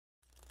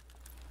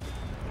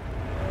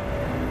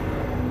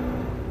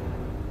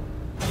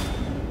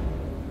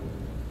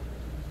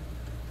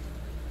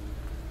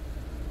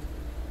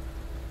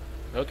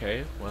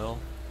Okay, well,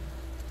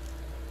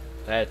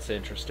 that's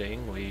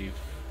interesting. We're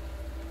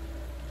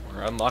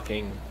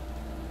unlocking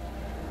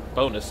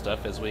bonus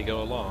stuff as we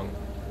go along.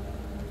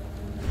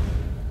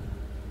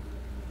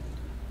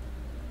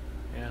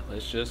 Yeah,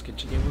 let's just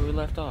continue where we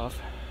left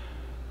off.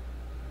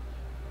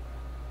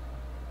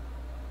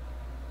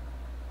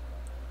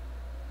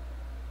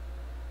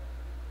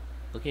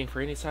 Looking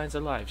for any signs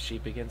of life, she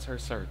begins her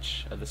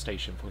search of the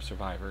station for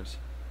survivors,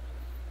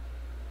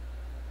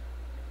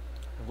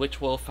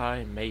 which we'll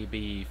find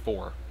maybe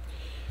 4.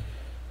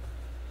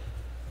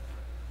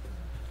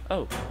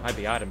 Oh, might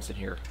be items in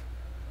here.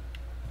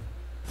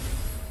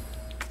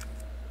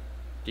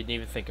 Didn't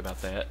even think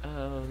about that.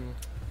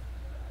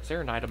 Is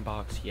there an item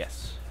box?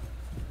 Yes.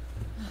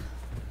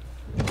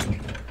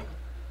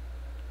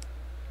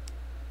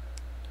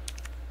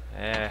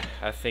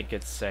 I think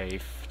it's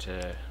safe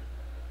to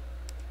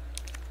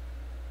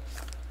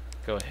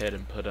go ahead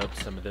and put up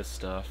some of this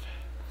stuff.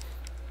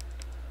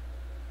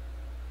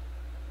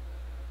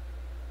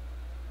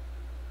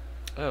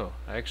 Oh,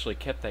 I actually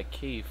kept that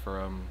key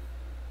from...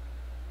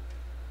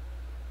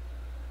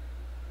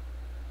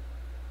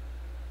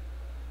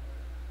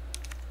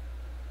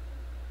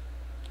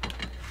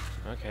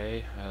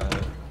 Okay,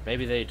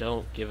 maybe they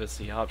don't give us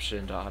the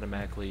option to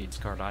automatically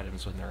discard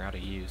items when they're out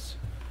of use.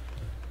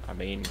 I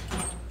mean,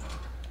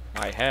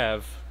 I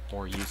have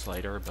more use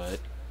later, but...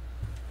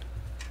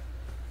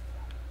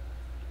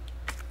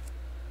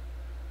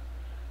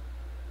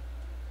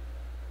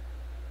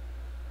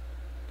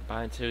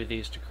 Combine 2 of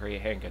these to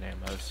create handgun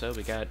ammo, so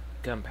we got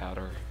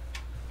gunpowder.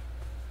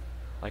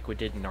 Like we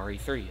did in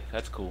RE3,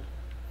 that's cool.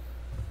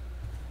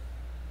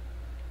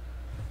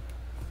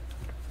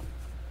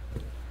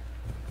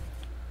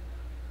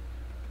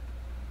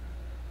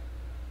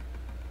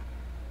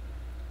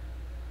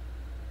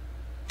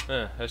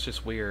 That's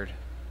just weird.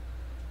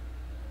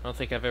 I don't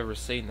think I've ever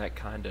seen that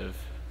kind of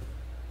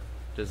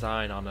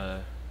design on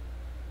a...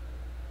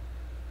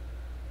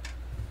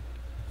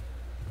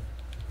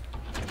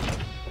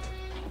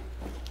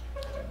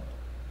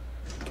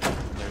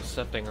 There's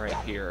something right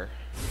here.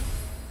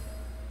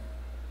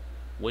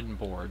 Wooden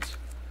boards.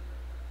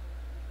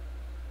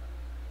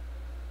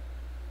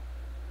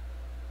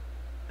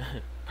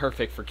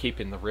 Perfect for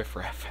keeping the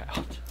riffraff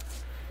out.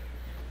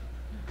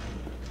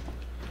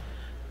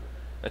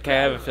 Okay,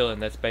 I have a feeling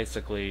that's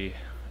basically,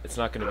 it's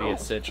not going to be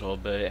essential,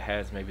 but it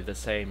has maybe the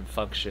same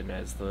function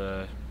as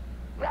the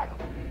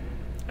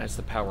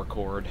power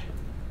cord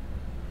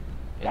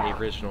in the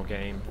original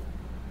game.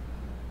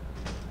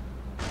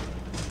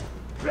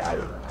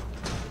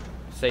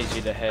 Saves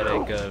you the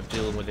headache of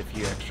dealing with a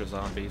few extra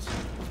zombies.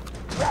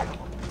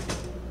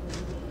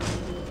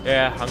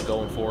 Yeah, I'm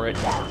going for it.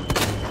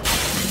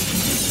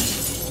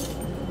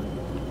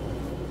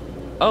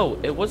 Oh,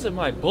 it wasn't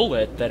my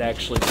bullet that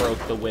actually broke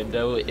the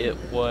window, it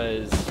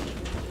was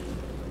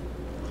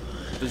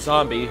the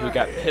zombie who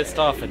got pissed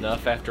off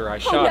enough after I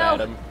shot at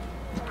him.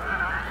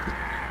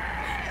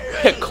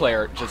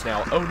 Claire just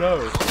now, oh no.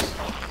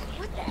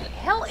 What the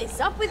hell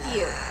is up with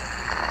you?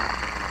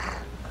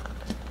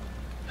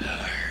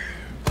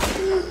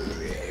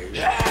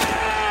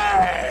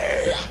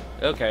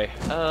 Okay,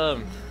 how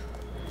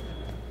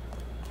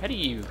do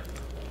you...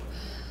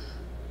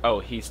 Oh,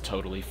 he's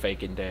totally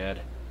faking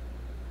dead.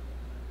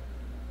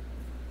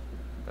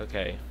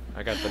 Okay,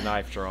 I got the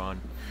knife drawn.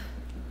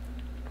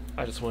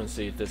 I just want to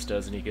see if this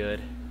does any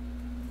good.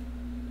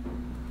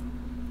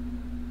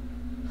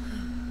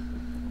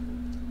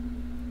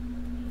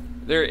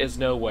 There is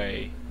no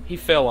way. He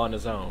fell on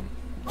his own.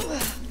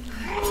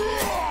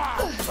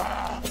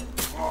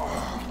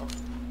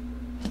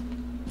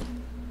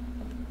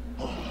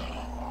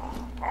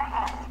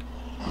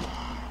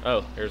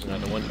 Oh, here's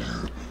another one.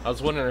 I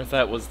was wondering if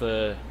that was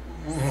the...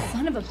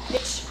 Son of a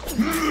bitch.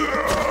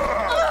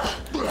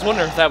 I was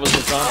wondering if that was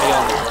the zombie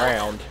on the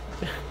ground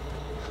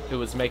who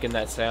was making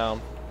that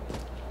sound.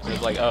 It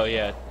was like, oh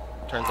yeah,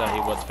 turns out he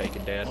was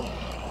faking dead.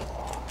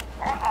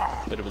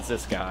 But it was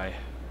this guy.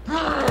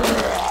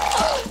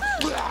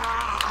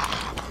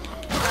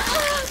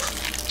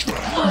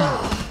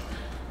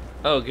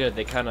 Oh good,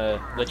 they kind of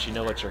let you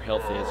know what your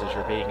health is as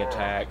you're being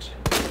attacked.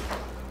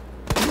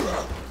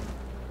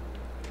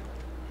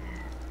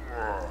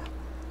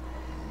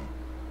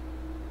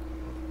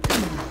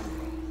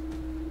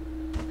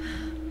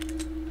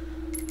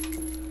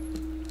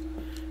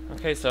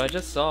 Okay, so I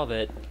just saw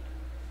that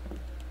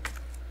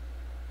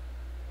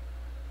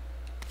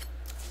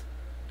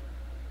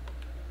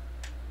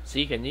so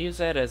you can use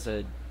that as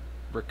a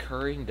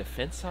recurring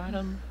defense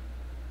item?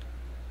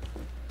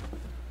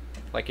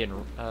 Like in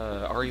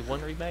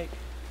RE1 Remake?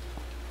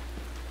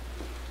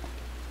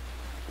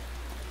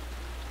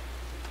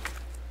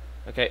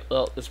 Okay,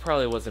 well, this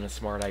probably wasn't a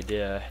smart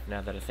idea now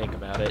that I think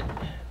about it.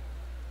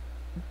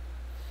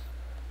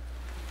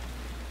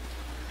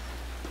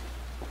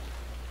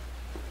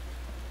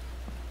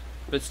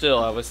 But still,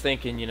 I was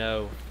thinking, you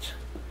know,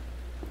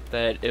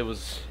 that it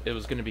was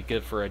going to be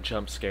good for a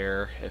jump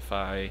scare if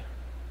I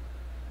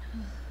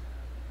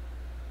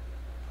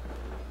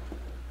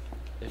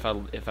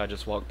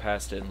just walked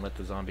past it and let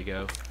the zombie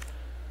go.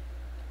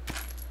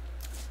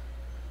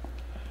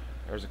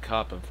 There's a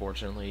cop,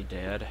 unfortunately,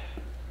 dead.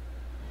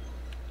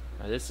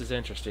 Now, this is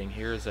interesting.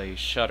 Here's a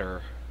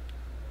shutter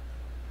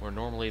where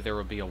normally there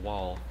would be a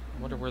wall.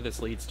 I wonder where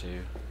this leads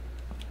to.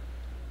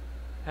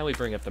 How do we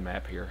bring up the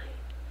map here?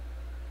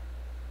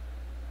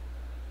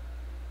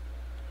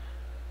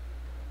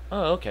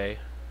 Oh, okay.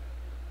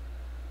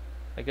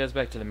 That goes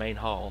back to the main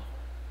hall.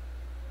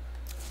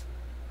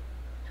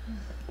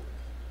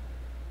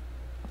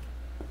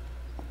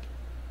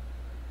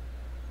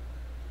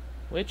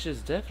 Which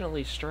is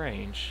definitely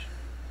strange.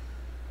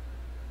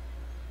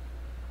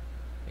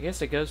 I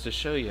guess it goes to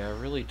show you, I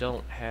really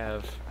don't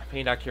have... I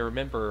mean, I can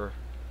remember...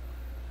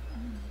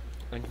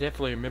 I can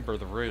definitely remember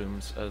the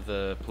rooms of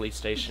the police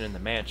station and the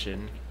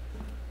mansion.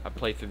 I've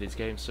played through these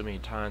games so many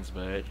times,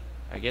 but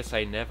I guess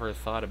I never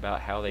thought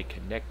about how they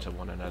connect to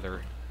one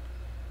another.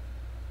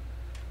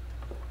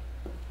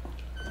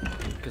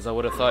 Because I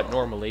would have thought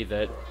normally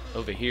that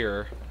over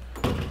here,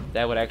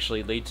 that would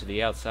actually lead to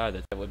the outside,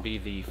 that would be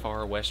the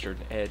far western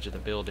edge of the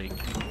building,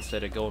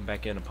 instead of going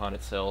back in upon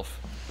itself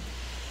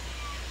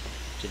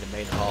to the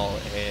main hall.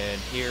 And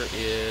here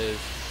is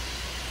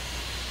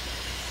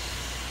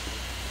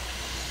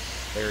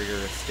barrier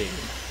of steam.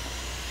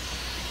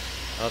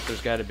 I thought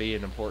there's got to be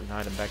an important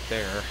item back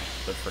there,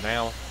 but for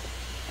now...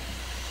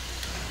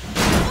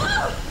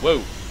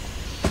 Whoa!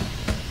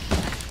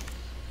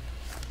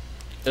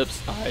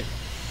 Oops, I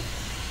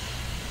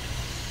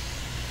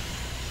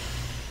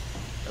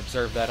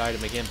observed that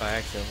item again by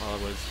accident while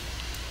I was...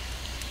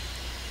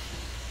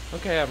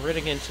 Okay, I'm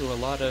running into a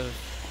lot of...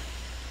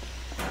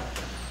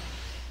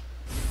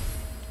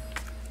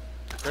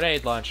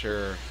 Grenade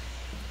launcher!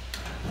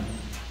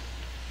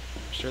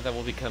 I'm sure that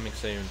will be coming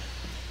soon.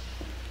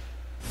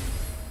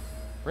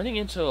 Running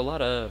into a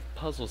lot of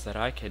puzzles that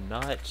I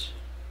cannot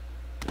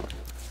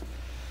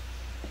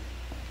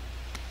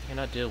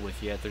deal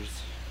with yet.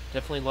 There's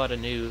definitely a lot of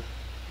new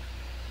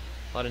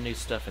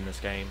stuff in this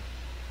game.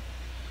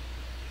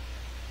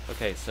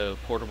 Okay, so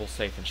portable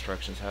safe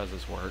instructions. How does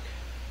this work?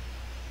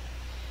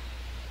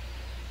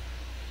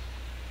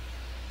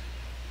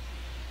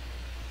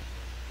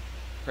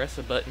 Press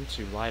a button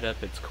to light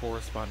up its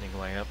corresponding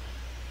lamp.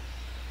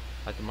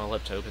 Light them all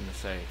up to open the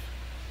safe.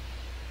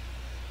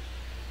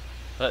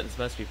 Buttons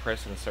must be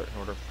pressed in a certain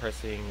order.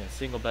 Pressing a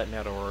single button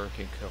out of order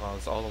can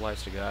cause all the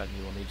lights to go out, and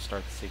you will need to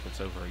start the sequence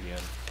over again.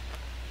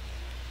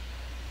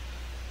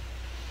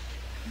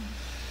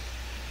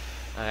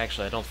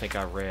 Actually, I don't think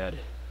I read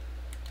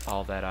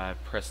all that. I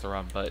pressed the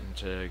wrong button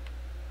to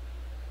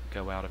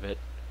go out of it.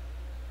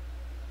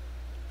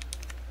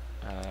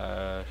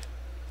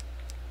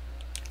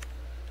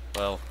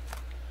 Well...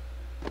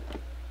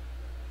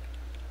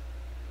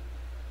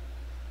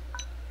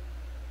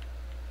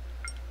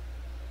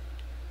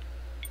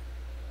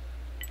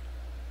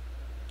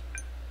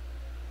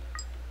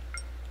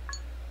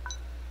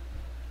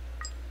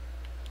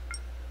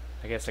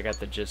 I guess I got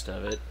the gist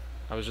of it.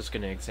 I was just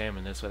going to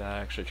examine this without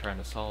actually trying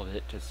to solve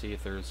it to see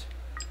if there's...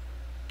 I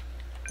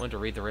wanted to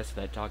read the rest of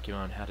that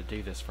document on how to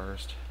do this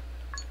first.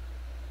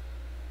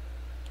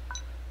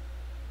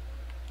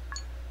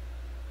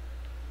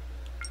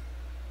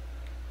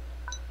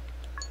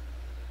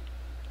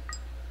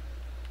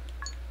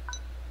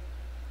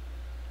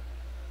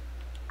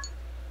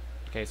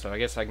 Okay, so I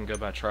guess I can go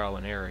by trial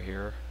and error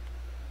here.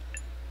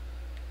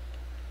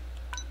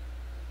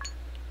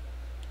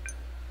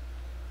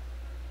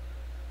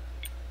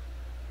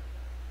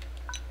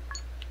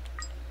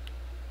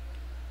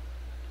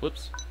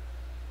 Whoops.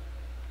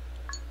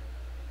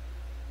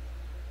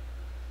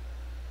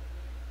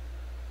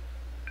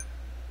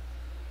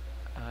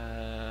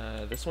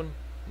 This one?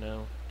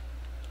 No.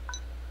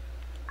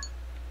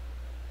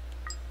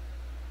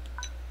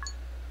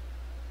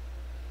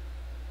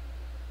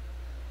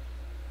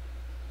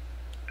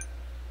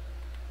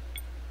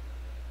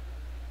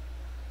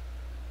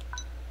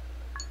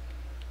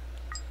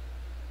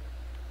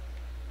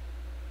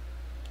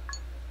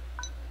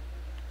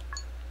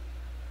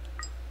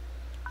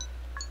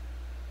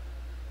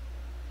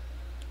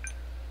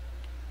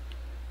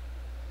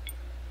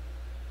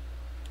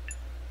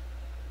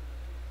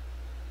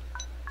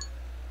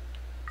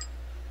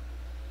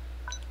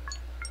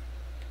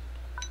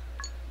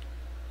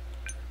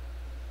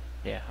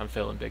 Yeah, I'm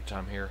feeling big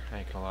time here, I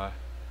ain't gonna lie.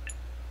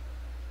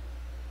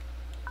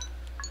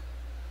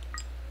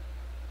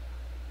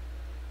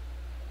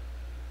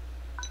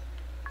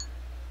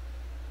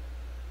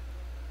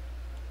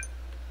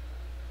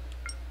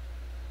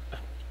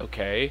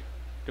 Okay.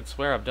 Could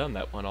swear I've done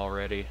that one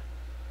already.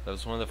 That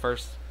was one of the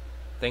first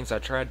things I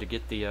tried to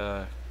get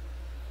the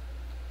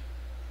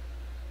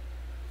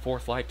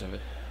fourth light of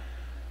it.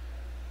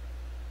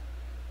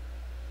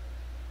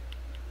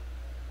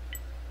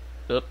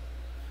 Oop.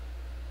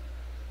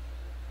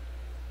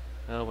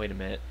 Oh, wait a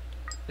minute.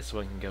 This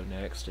one can go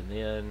next, and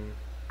then...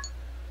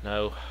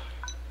 No.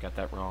 Got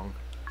that wrong.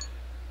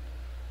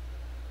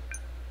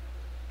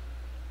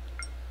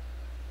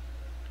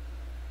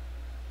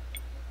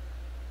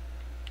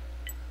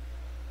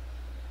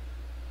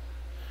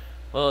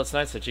 Well, it's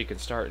nice that you can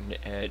start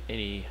at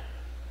any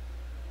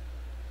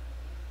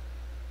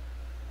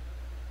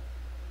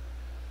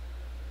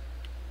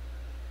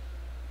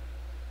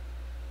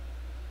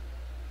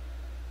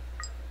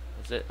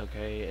Is it?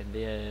 Okay, and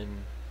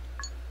then...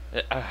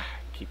 I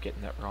keep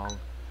getting that wrong.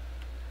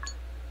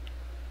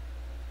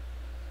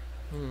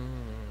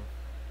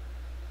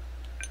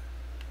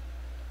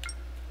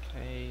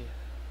 Okay.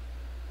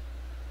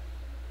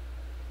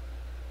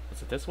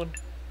 Was it this one?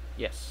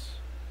 Yes.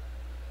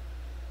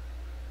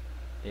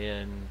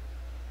 Then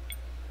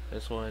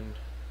this one.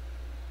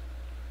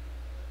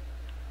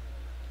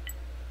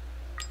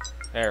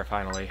 There,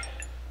 finally.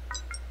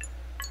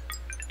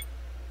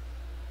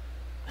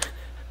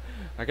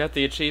 I got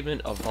the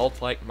achievement of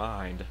Vault-like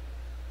Mind.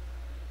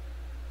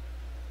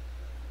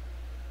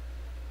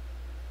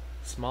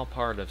 Small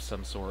part of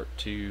some sort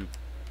to,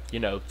 you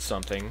know,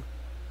 something.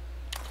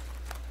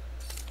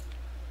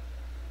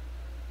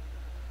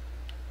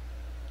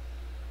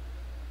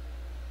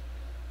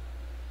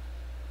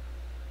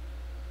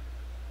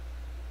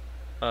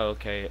 Oh,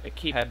 okay, a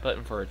keypad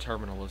button for a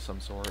terminal of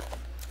some sort.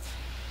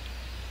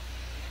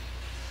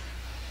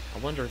 I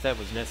wonder if that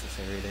was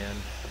necessary then.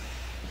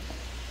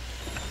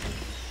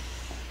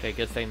 Okay,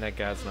 good thing that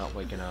guy's not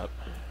waking up.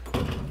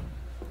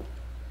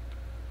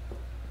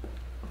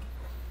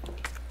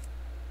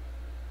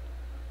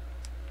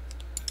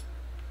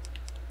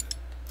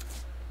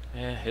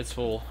 It's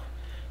full.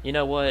 You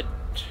know what?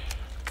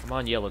 I'm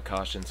on yellow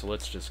caution, so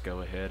let's just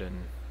go ahead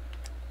and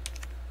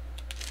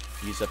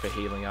use up a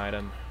healing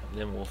item.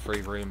 Then we'll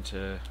free room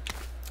to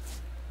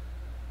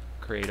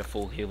create a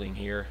full healing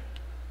here.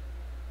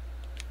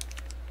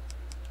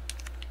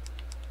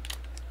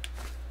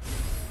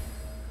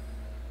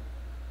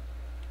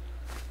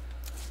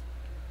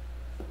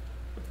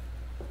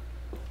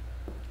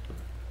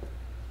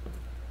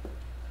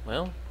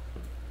 Well,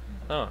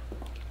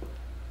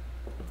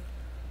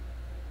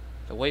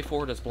 the way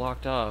forward is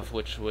blocked off,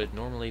 which would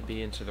normally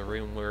be into the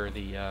room where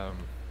the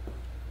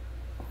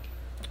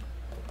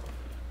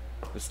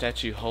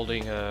statue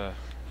holding a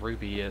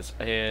ruby is.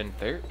 And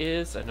there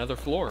is another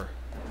floor,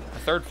 a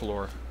third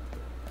floor.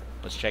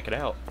 Let's check it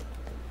out.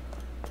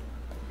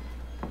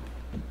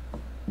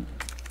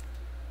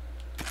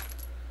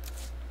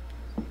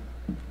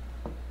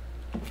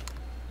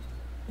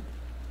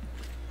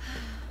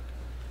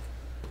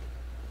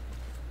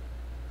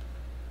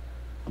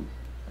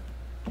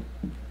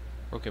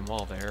 Broken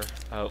wall there.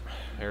 Oh,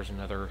 there's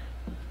another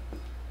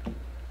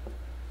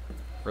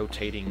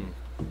rotating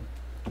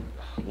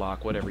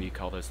lock, whatever you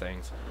call those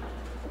things.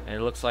 And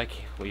it looks like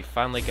we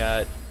finally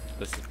got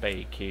the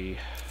spade key.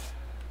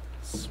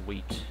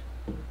 Sweet.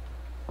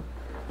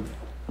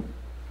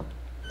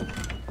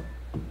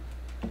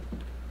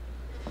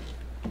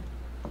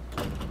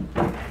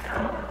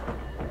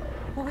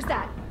 What was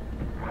that?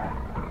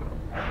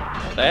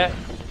 That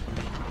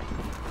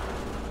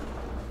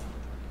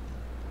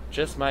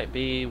just might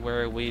be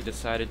where we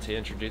decided to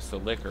introduce the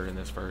liquor in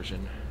this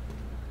version.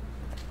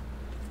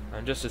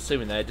 I'm just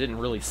assuming that. It didn't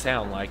really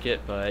sound like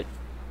it, but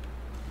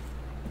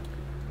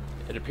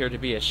it appeared to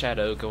be a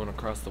shadow going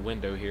across the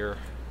window here.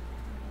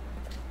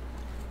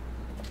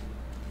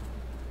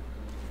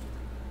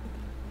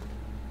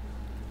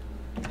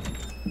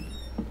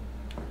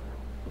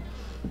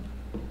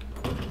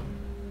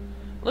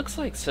 Looks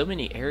like so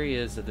many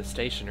areas of the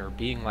station are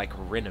being like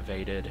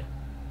renovated.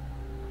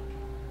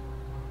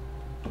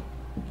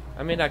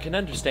 I mean, I can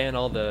understand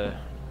all the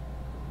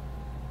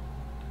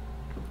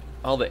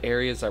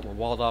areas that were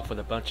walled off with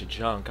a bunch of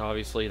junk.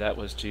 Obviously, that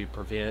was to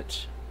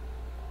prevent...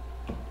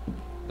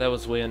 That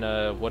was when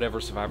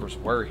whatever survivors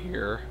were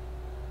here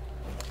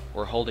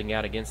were holding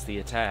out against the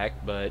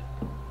attack, but...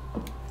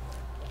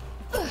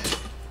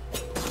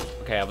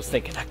 Okay, I was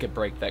thinking I could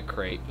break that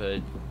crate,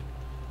 but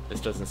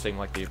this doesn't seem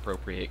like the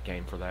appropriate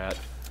game for that.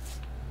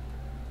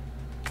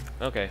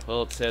 Okay,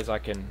 well, it says I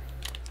can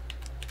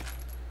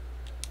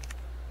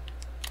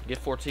get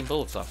 14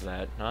 bullets off of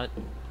that. Not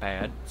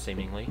bad,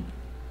 seemingly.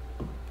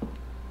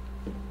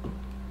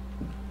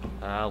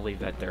 I'll leave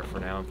that there for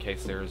now in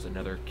case there's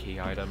another key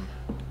item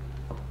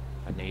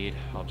I need.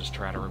 I'll just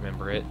try to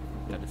remember it,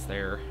 that it's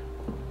there.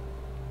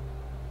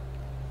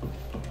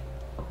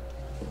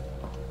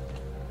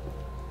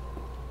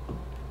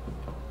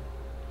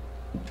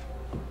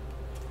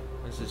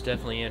 This is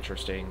definitely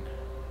interesting.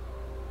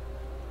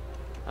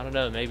 I don't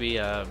know, maybe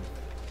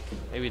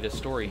the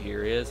story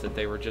here is that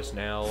they were just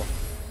now...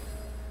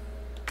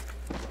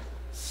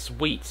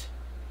 Sweet!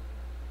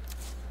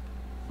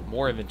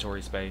 More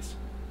inventory space.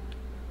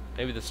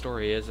 Maybe the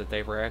story is that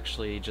they were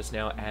actually just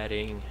now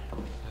adding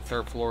a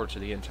third floor to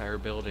the entire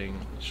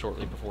building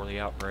shortly before the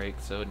outbreak,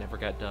 so it never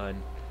got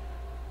done.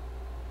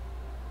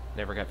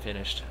 Never got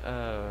finished.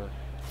 And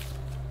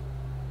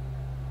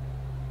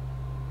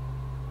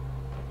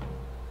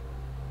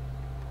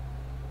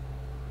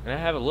I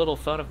have a little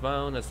fun of my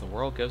own as the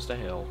world goes to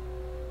hell.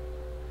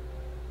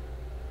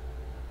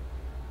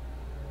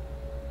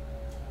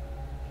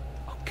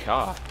 Oh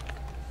God.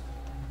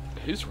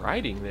 Who's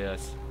writing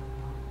this?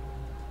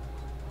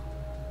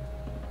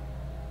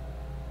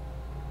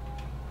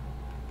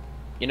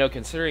 You know,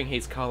 considering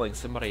he's calling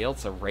somebody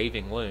else a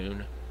raving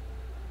loon.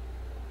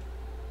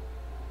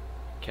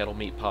 Kettle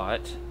meat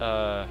pot.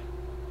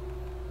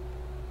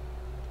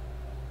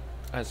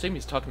 I assume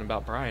he's talking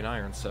about Brian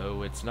Irons,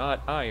 so it's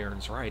not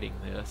Irons writing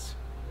this.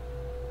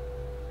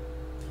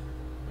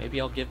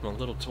 Maybe I'll give him a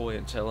little toy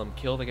and tell him,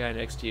 kill the guy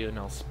next to you and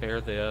I'll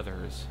spare the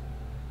others.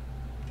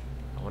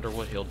 I wonder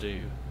what he'll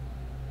do.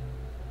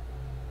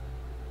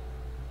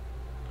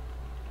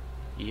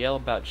 You yell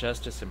about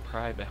justice and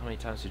pride, but how many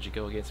times did you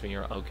go against me?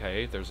 You're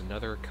okay, there's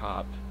another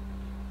cop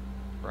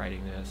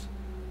writing this.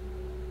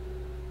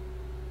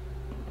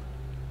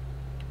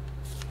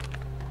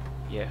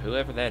 Yeah,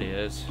 whoever that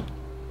is.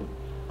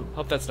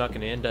 Hope that's not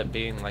going to end up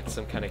being like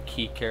some kind of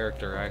key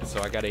character,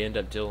 so I got to end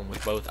up dealing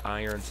with both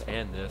Irons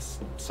and this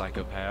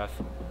psychopath.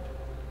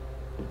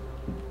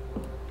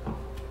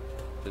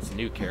 This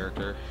new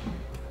character.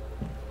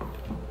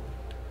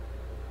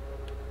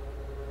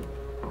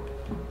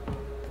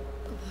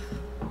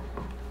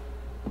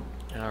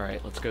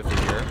 Alright, let's go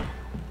through here.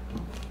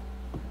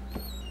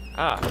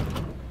 Ah!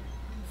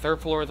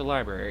 Third floor of the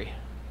library.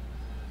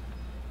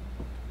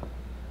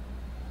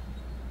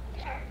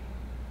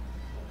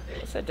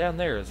 What's that down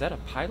there? Is that a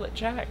pilot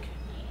jack?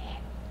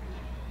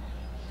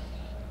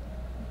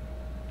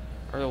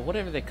 Or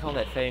whatever they call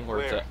that thing where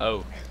it's a...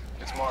 Oh.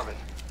 It's Marvin.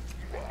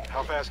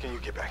 How fast can you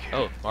get back here?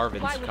 Oh,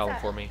 Marvin's calling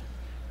for me.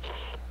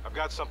 I've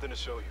got something to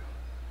show you.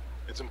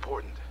 It's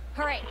important.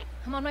 Hurry,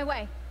 I'm on my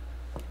way.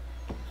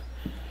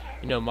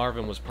 You know,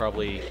 Marvin was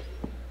probably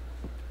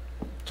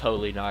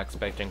totally not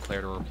expecting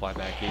Claire to reply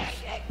back.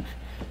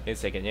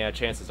 He's thinking, yeah,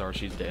 chances are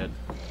she's dead.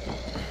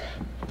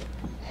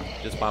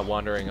 Just by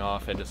wandering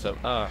off into some...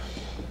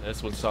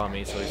 this one saw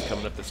me, so he's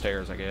coming up the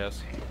stairs, I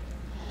guess.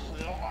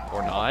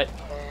 Or not.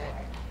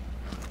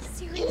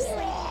 Seriously?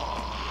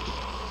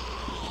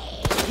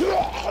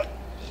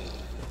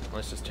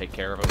 Let's just take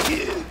care of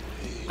him.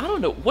 I don't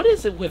know, what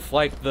is it with,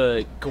 like,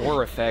 the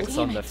gore effects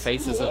on the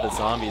faces of the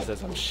zombies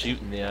as I'm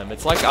shooting them?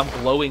 It's like I'm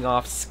blowing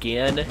off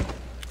skin,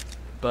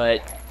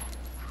 but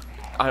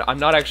I'm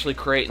not actually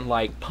creating,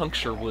 like,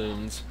 puncture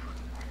wounds.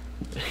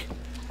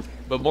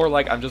 But more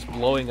like I'm just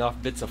blowing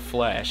off bits of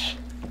flesh.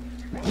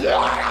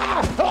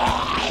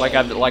 Like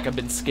I've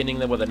been skinning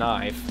them with a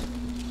knife.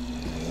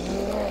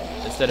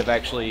 Instead of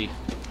actually...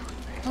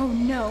 Oh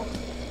no.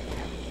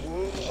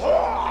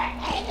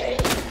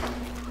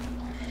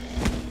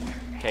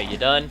 Okay, you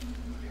done?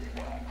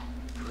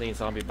 Is there any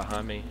zombie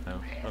behind me?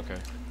 Oh, okay.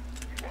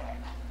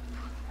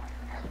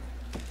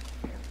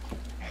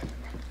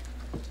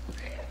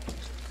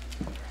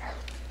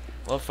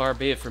 Well, far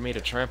be it for me to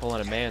trample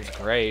on a man's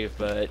grave,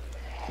 but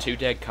 2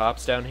 dead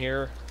cops down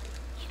here?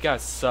 You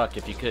guys suck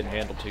if you couldn't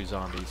handle 2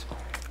 zombies.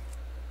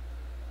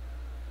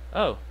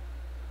 Oh.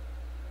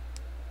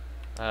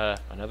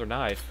 Another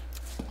knife.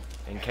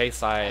 In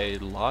case I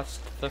lost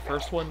the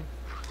first one?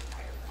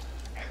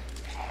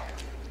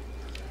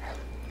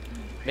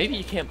 Maybe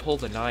you can't pull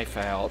the knife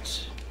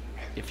out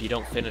if you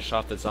don't finish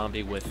off the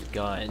zombie with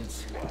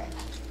guns.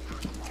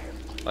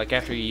 Like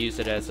after you use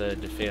it as a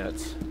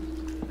defense.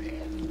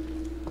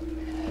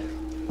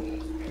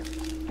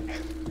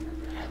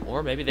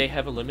 Or maybe they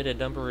have a limited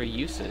number of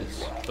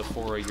uses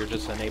before you're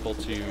just unable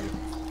to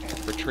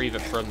retrieve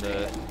it from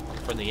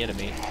the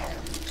enemy.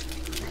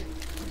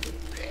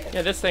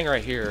 Yeah, this thing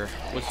right here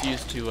was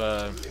used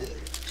to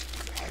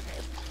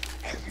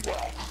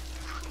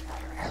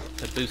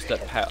boost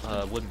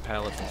up wooden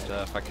pallets and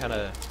stuff. I kind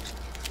of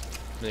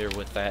familiar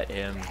with that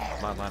in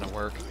my line of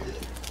work,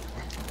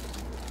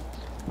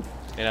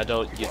 and I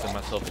don't use them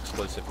myself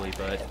exclusively,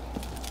 but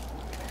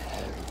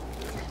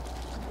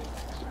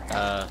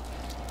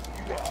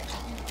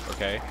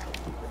okay.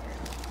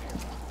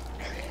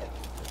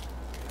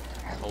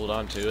 Hold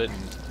on to it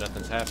and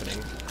nothing's happening.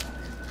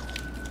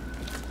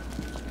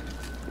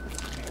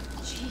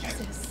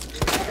 Jesus.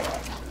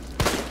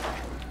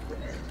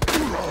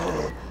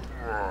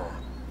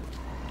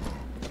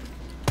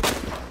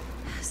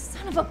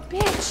 Son of a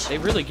bitch! They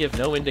really give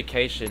no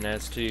indication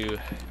as to,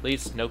 at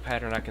least no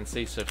pattern I can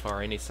see so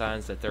far, any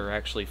signs that they're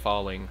actually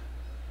falling.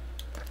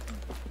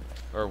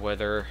 Or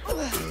whether...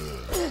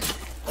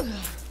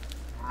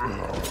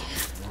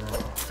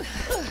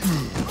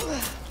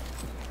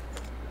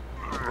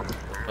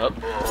 Oh,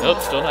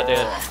 nope, still not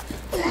dead.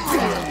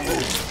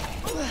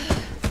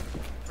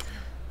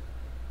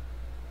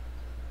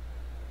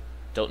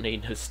 Don't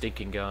need no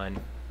stinking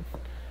gun.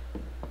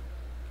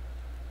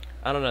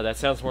 I don't know, that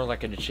sounds more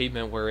like an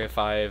achievement where if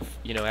I've,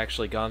 you know,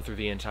 actually gone through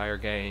the entire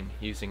game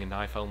using a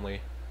knife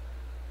only.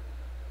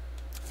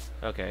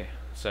 Okay,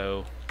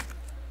 so...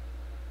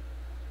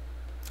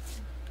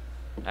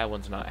 that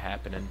one's not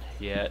happening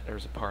yet.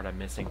 There's a part I'm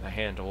missing, the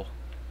handle.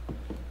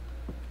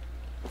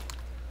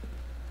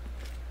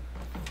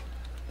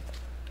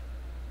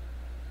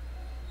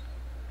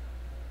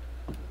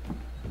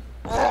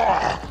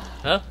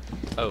 Huh?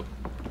 Oh.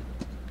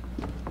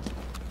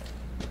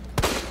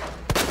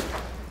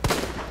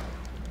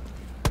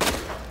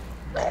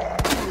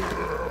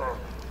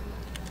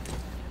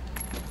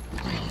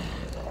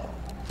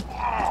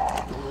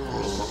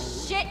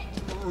 Shit!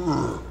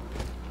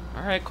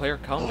 Alright, Claire,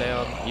 calm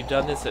down. You've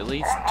done this at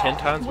least 10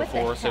 times What the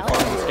before so hell?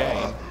 far in this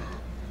game.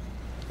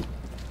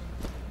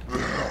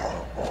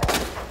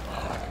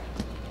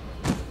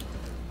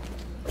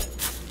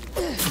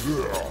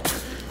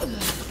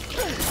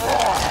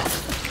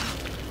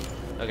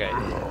 Okay.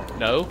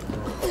 No.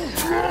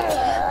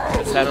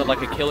 It sounded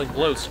like a killing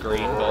blow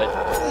screen, but...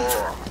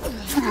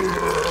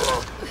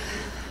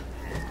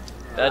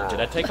 Did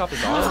I take off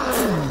his arm?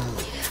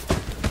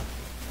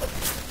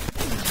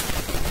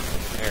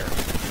 There.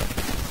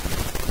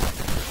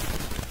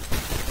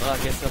 Well, I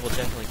guess that will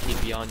definitely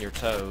keep you on your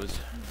toes.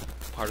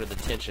 Part of the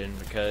tension,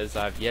 because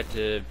I've yet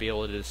to be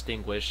able to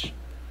distinguish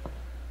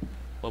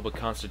what would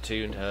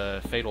constitute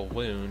a fatal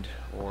wound,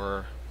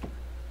 or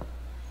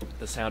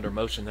the sound or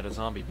motion that a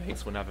zombie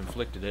makes when I've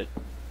inflicted it.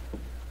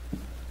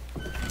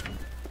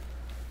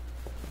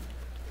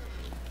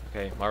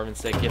 Okay, Marvin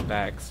said get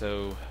back,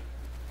 so...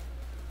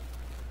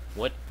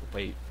 What?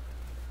 Wait.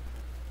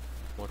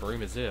 What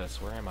room is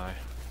this? Where am I? I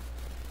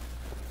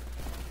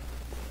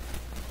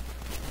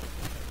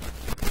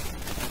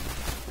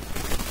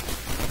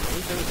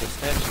believe there was a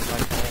statue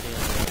like that in...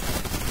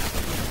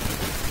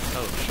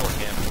 Oh,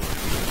 shorthand for the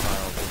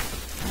file.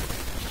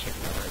 Let's check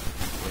that right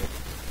quick.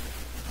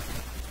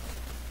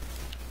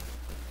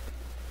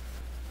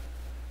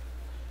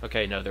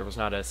 Okay, no, there was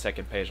not a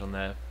second page on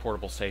the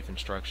portable safe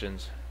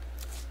instructions,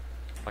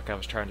 like I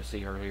was trying to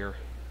see earlier.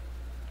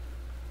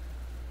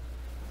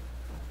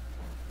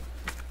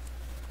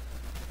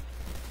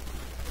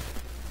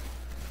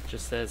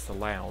 Just says the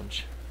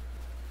lounge.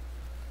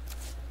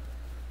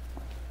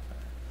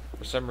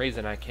 For some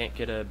reason I can't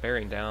get a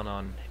bearing down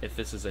on if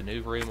this is a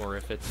new room or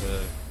if it's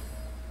a...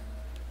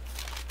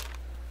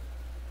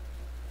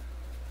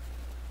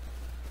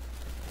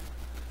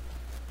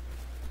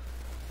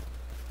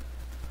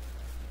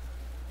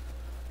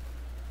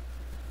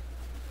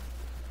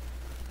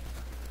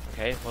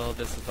 Okay, well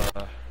this is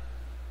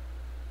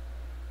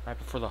right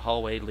before the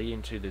hallway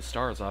leading to the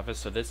STARS office,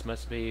 so this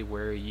must be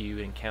where you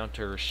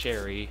encounter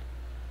Sherry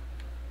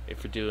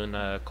if you're doing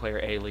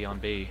Claire A, Leon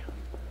B.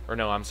 Or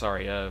no, I'm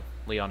sorry,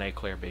 Leon A,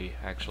 Claire B,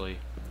 actually.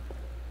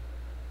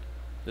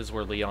 This is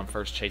where Leon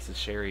first chases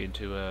Sherry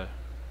into a...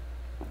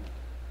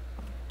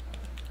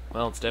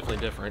 Well, it's definitely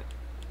different.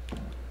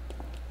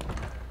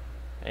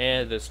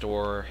 And this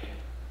door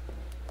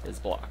is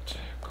blocked.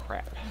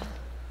 Crap.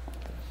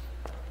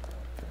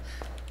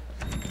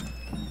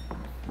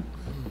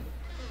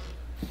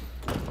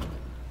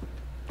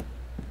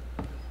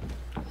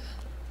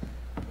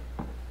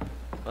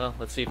 Well,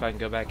 let's see if I can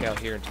go back out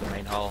here into the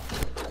main hall.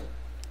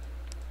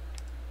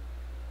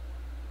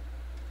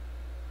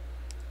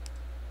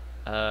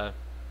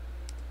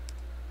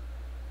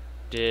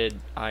 Did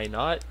I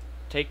not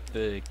take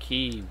the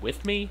key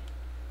with me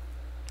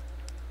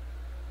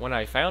when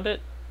I found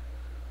it?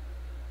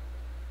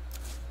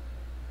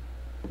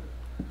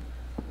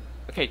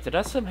 Okay, did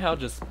I somehow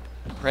just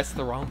press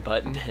the wrong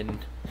button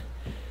and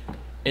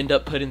end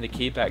up putting the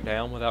key back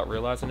down without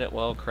realizing it?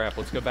 Well, crap,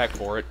 let's go back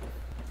for it.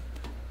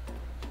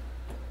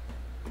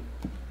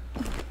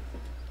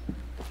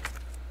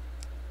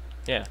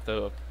 Yeah,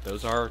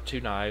 those are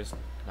two knives.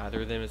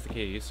 Neither of them is the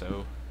key,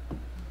 so...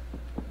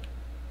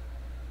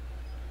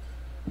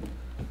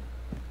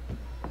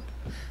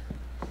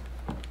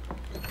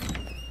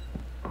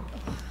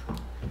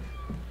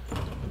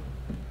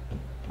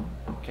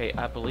 Okay,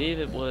 I believe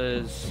it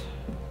was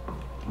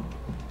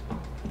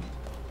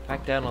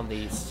back down on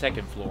the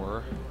second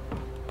floor.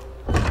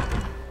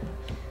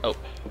 Oh,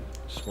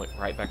 just went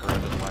right back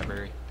around to the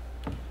library.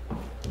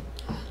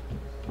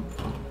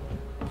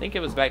 I think it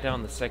was back down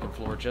on the second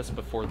floor just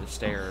before the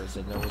stairs,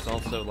 and there was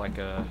also like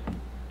a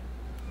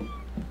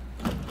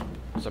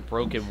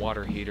broken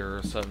water heater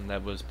or something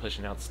that was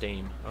pushing out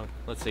steam. Oh,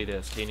 let's see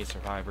this. To any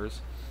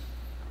survivors,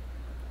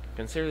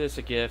 consider this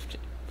a gift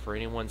for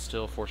anyone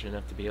still fortunate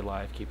enough to be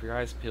alive. Keep your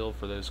eyes peeled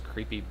for those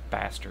creepy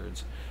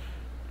bastards.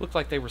 Looked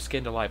like they were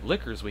skinned alive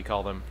lickers, we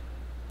call them.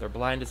 They're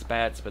blind as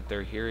bats, but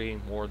their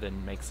hearing more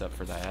than makes up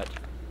for that.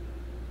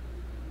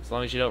 As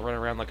long as you don't run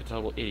around like a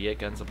total idiot,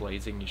 guns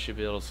a-blazing, you should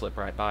be able to slip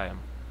right by them.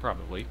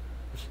 Probably.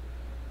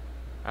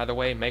 Either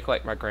way, make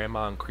like my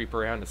grandma and creep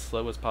around as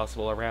slow as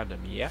possible around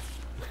them, yeah?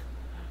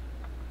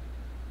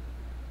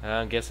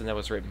 I'm guessing that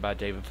was written by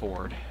David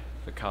Ford,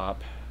 the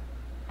cop.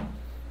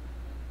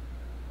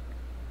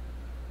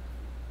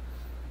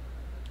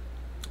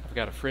 I've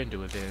got a friend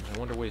to avenge. I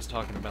wonder what he's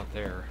talking about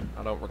there.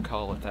 I don't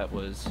recall if that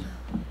was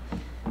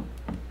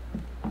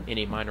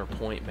any minor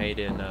point made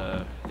in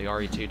the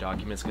RE2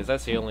 documents, because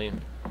that's the only...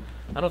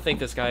 I don't think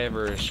this guy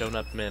ever has shown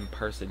up in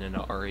person in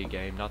an RE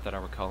game. Not that I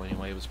recall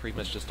anyway. It was pretty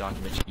much just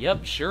documentation.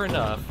 Yep, sure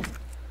enough.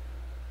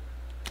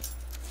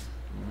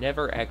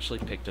 Never actually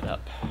picked it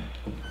up.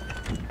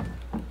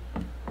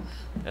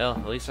 Well,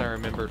 at least I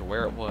remembered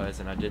where it was,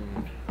 and I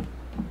didn't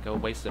go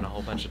wasting a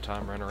whole bunch of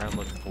time running around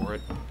looking for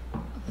it.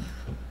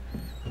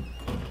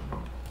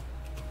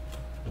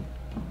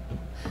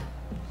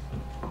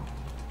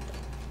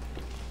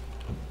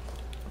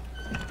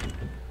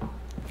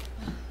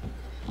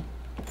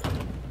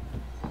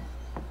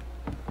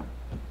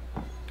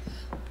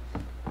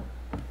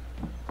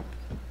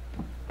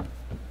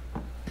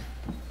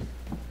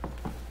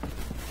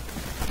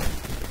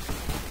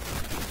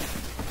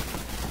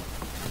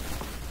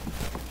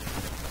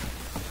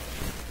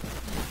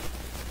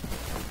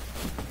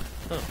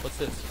 Oh, what's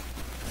this?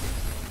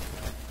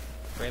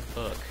 Red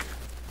book.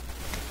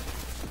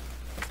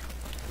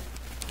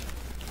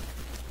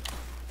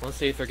 Let's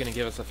see if they're going to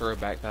give us a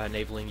throwback by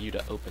enabling you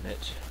to open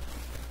it.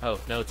 Oh,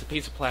 no, it's a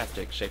piece of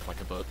plastic shaped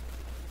like a book.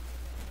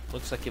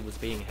 Looks like it was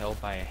being held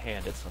by a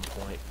hand at some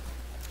point.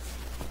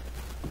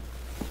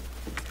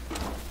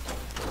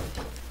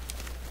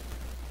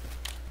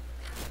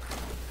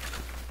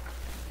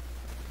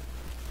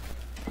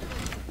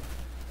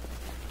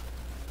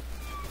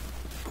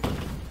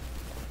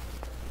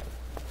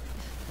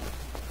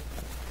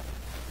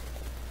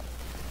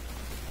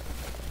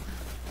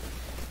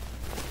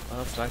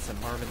 Well, it's nice that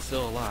Marvin's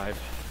still alive.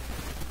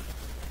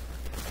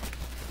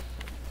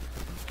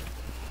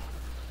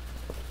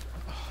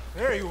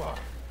 There you are.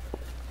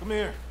 Come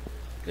here.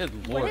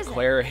 Good What Lord, is it?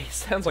 Claire, he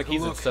sounds like Take a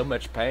he's in look. so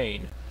much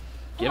pain.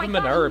 Give my him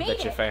an God, he herb made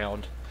that you it.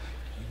 found.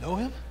 You know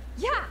him?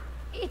 Yeah,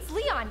 it's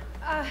Leon.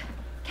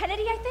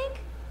 Kennedy, I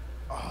think?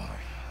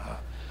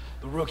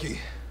 The rookie.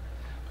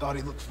 Thought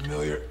he looked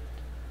familiar.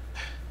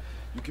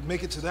 You can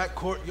make it to that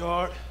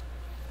courtyard.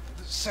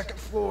 The second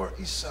floor,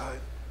 east side.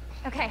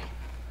 Okay.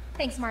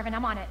 Thanks, Marvin.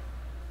 I'm on it.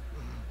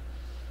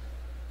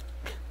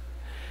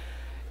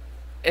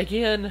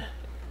 Again,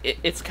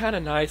 it's kind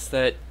of nice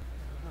that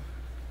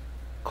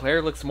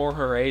Claire looks more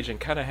her age and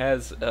kind of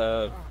has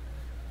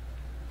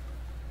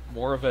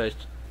more of a...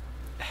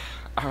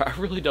 I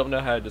really don't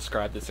know how to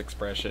describe this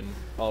expression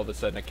all of a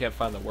sudden. I can't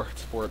find the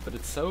words for it, but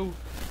it's so...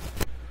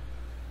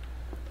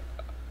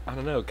 I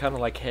don't know, kind of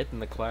like head in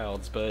the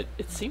clouds, but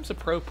it seems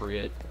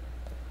appropriate.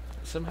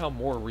 Somehow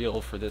more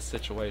real for this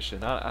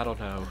situation. I don't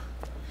know.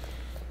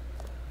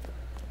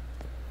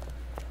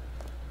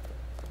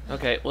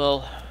 Okay,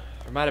 well,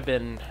 there might have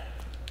been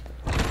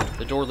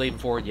the door leading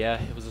forward.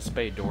 Yeah, it was a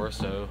spade door,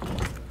 so...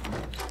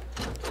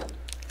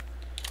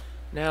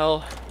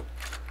 Now,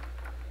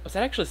 was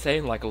that actually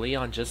saying, like,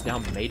 Leon just now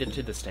made it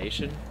to the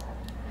station?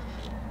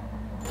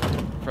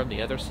 From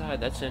the other side?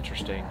 That's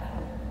interesting.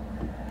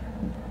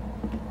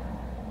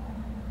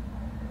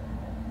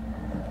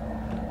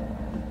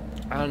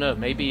 I don't know,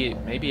 maybe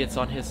it's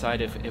on his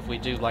side if we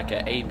do, like,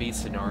 a A-B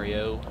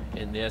scenario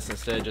in this,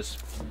 instead of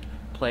just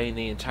playing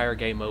the entire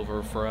game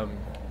over from,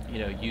 you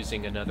know,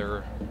 using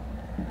another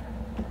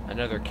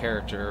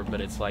character,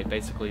 but it's, like,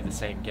 basically the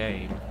same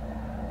game.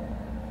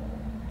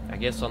 I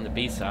guess on the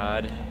B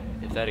side,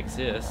 if that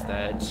exists,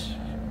 that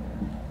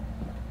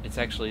it's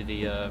actually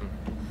the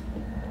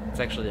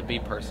B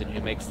person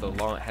who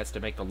has to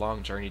make the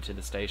long journey to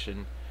the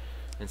station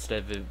instead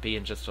of it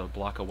being just a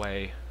block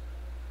away.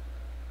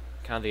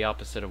 Kind of the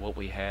opposite of what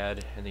we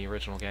had in the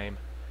original game.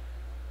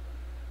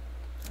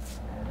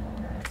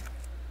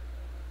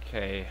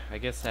 Okay, I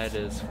guess that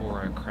is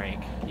for a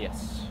crank.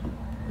 Yes.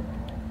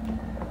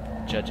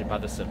 Judging by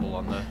the symbol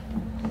on the...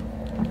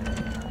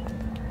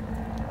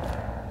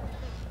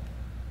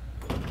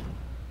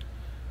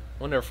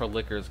 Wonder if a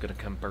liquor is going to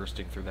come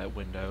bursting through that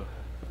window.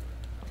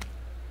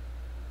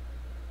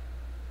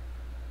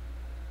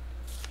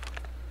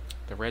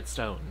 The red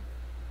stone.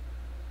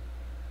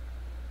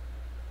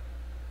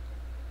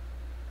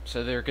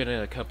 So they're going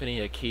to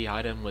accompany a key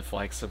item with,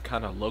 like, some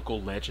kind of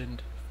local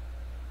legend?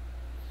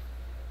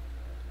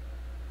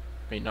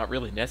 I mean, not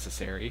really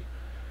necessary.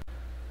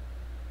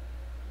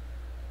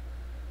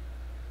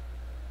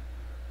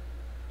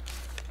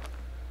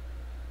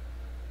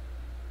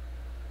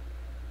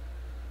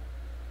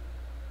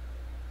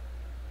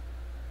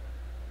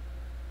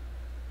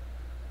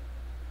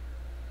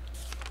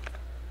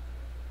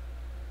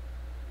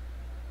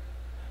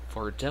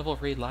 For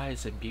devilry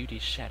lies in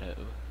beauty's shadow.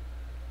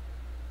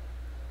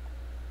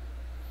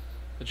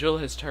 The jewel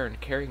has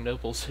turned, carrying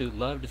nobles who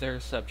loved their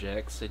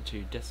subjects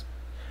into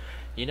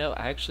You know,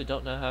 I actually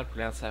don't know how to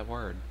pronounce that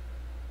word.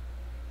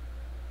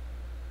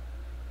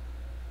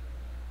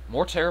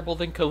 More terrible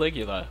than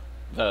Caligula,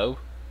 though.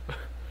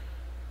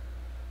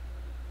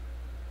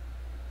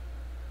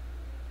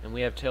 And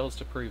we have tales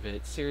to prove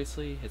it.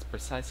 Seriously, it's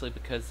precisely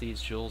because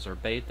these jewels are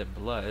bathed in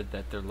blood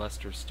that their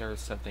luster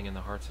stirs something in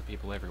the hearts of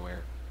people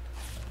everywhere.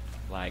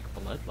 Like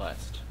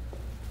bloodlust.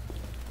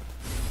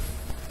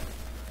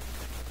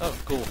 Oh,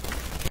 cool.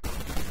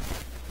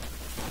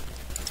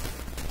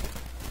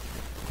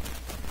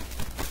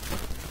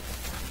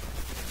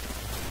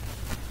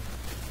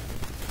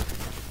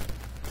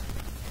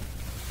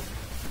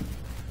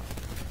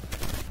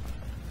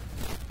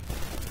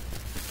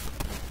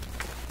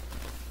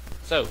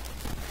 So,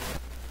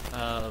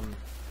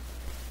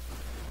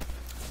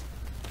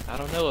 I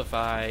don't know if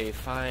I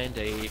find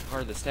a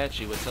part of the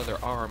statue with other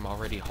arm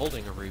already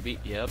holding a ruby.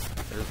 Yep,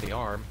 there's the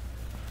arm.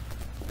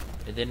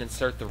 And then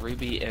insert the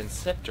ruby and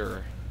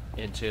scepter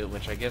into it,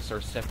 which I guess are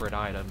separate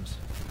items.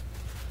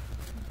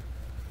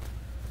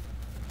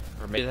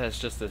 Or maybe that's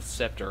just the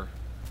scepter.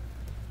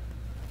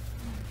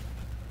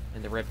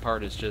 And the red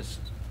part is just...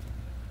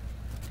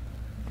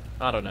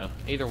 I don't know.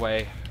 Either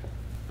way,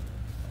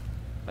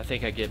 I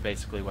think I get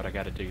basically what I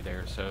gotta do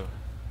there, so...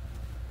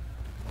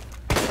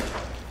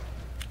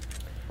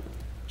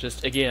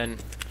 Just, again,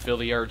 feel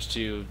the urge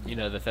to, you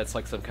know, that's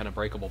like some kind of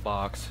breakable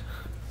box.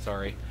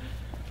 Sorry.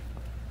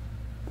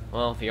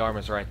 Well, the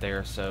armor's right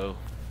there, so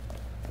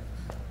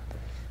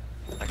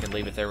I can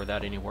leave it there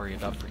without any worry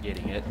about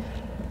forgetting it.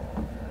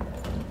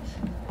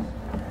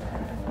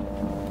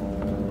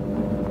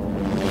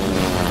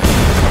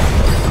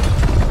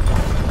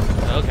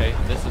 Okay,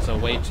 this is a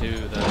way to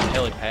the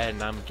helipad,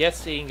 and I'm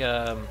guessing,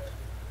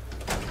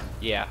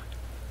 yeah.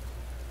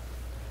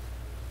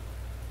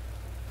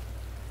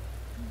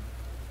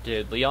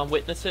 Did Leon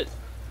witness it?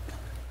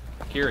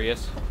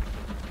 Curious.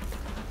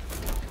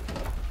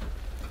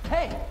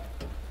 Hey!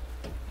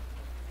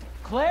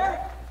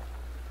 Claire?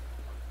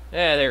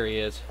 Yeah, there he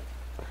is.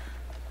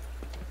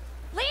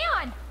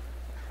 Leon!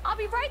 I'll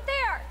be right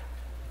there!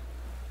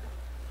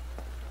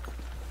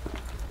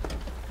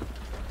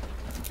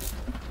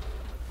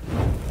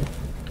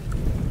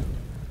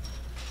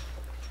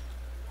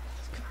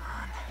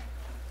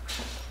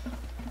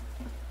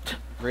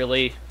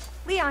 Really?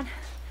 Leon,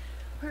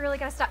 we really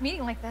gotta stop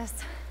meeting like this.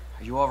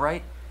 Are you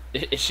alright?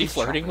 Is she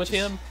flirting with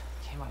him?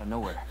 Came out of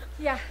nowhere.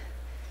 Yeah,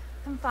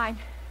 I'm fine.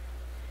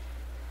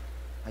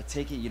 I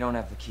take it you don't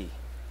have the key.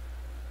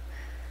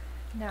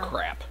 No.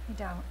 Crap. I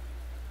don't.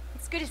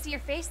 It's good to see your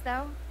face,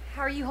 though.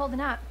 How are you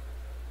holding up?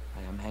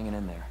 I'm hanging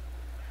in there.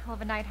 Hell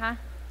of a night, huh?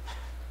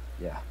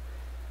 Yeah.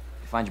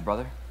 You find your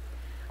brother?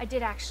 I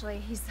did, actually.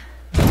 He's...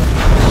 No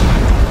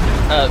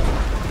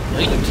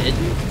you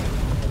didn't.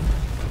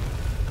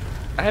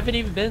 I haven't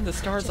even been in the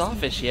STAR's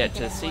office yet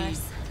to see...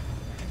 Worse.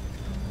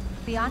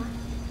 Leon,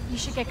 you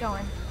should get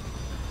going.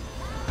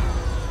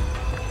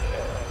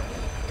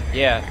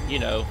 Yeah, you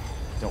know,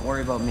 Don't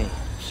worry about me.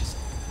 Just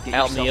get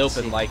out in the yourself to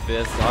open safety. like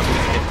this, zombies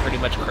get pretty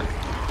much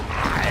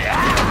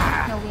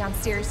No, Leon,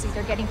 seriously,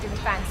 they're getting through the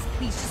fence.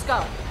 Please, just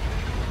go.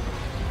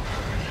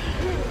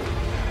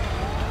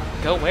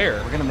 Go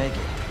where? We're gonna make it.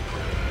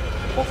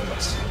 Both of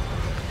us.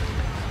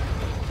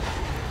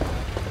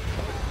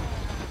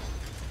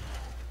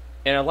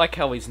 And I like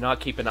how he's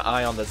not keeping an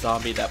eye on the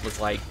zombie that was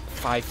like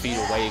 5 feet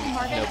away, you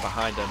know,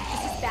 behind him.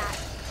 This is bad.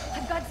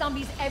 I've got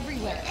zombies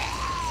everywhere.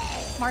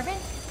 Marvin?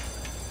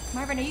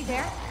 Marvin, are you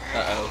there?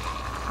 Uh-oh.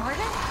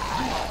 Marvin?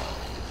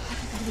 You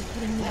gotta be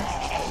kidding me.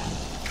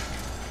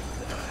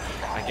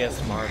 I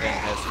guess Marvin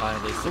has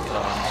finally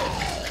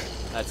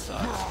succumbed. That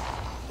sucks.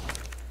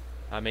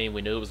 I mean,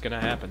 we knew it was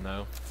gonna happen,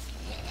 though.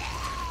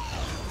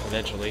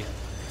 Eventually.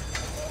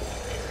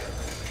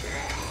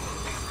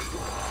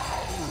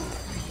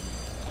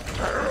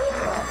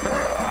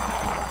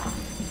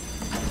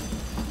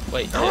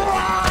 Wait,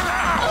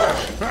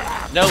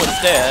 no,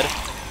 instead,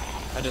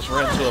 I just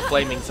ran into a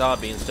flaming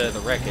zombie instead of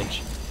the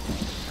wreckage.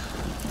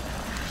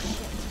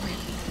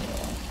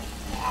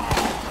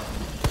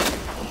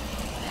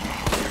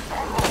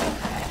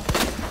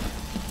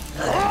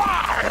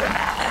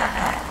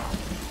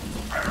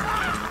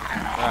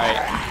 Alright,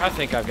 I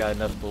think I've got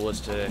enough bullets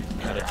to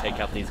kind of take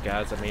out these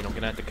guys. I mean, I'm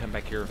gonna have to come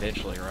back here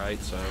eventually, right?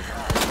 So,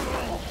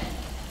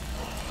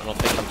 I don't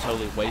think I'm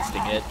totally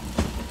wasting it.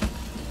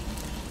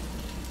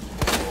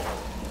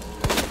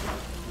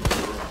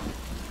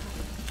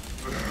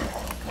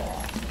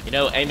 You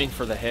know, aiming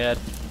for the head,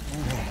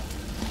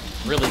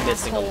 really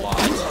missing a lot.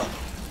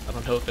 I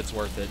don't know if it's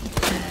worth it.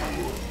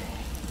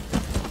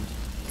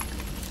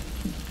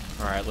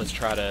 Alright, let's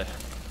try to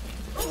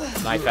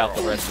knife out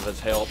the rest of his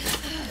help.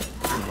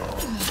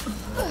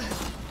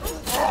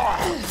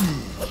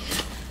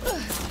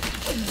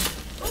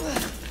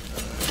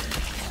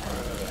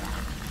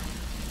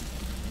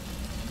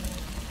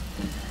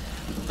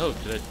 Oh,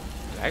 did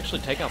I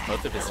actually take out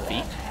both of his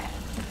feet?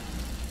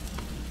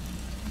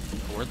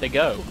 Where'd they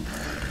go?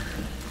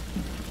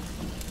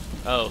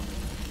 Oh.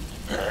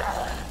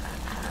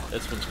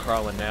 This one's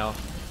crawling now.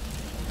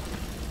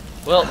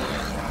 Well,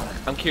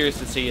 I'm curious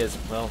to see his...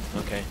 Well,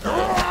 okay.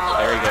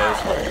 There he goes.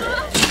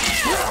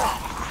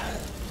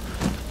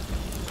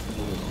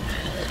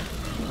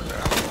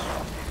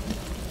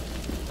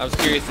 I was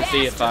curious to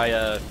see if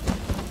I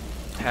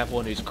have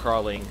one who's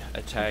crawling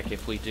attack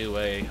if we do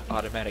a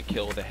automatic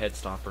kill with a head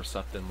stomp or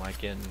something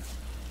like in,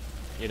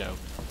 you know,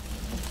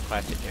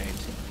 classic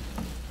games.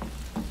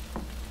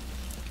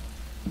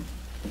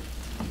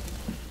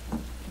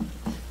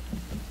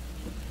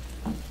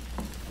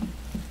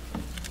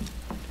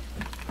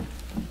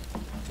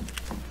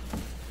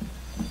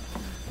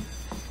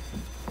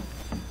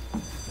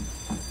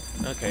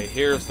 Okay,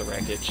 here's the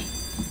wreckage.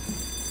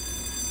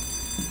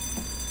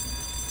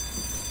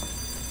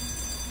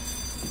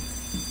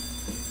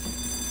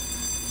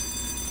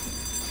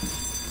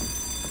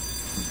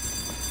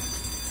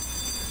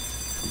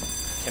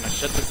 Can I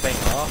shut this thing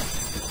off?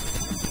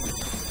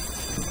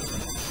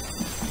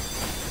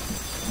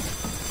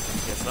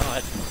 Guess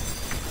not.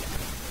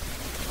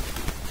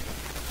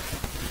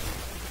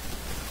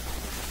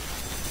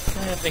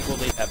 I think we'll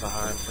leave that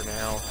behind for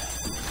now.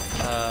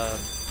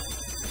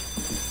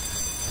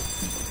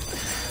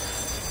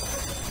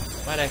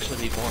 Might actually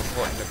be more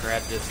important to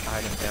grab this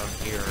item down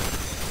here.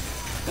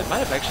 That might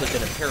have actually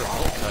been a pair of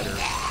bolt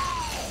cutters.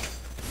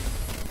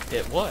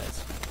 It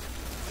was.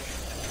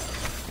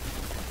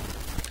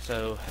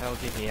 So, that'll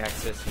give me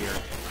access here.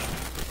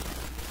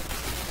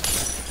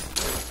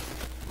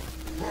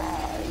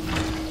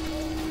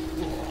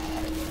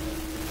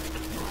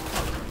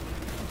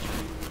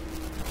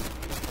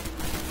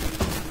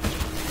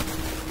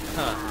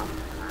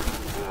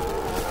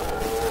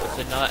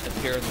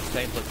 here in the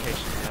same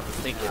location I was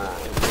thinking it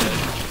would.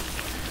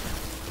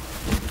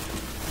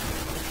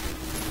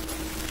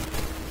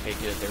 Okay,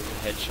 good. There's a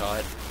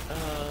headshot.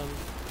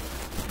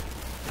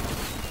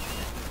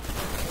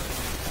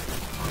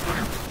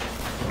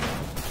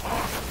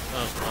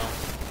 Oh, well.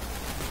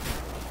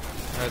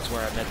 That's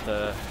where I met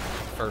the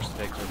first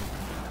victim.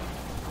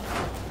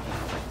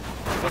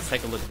 Let's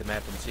take a look at the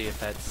map and see if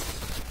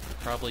that's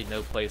probably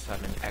no place I'm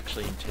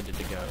actually intended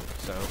to go,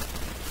 so...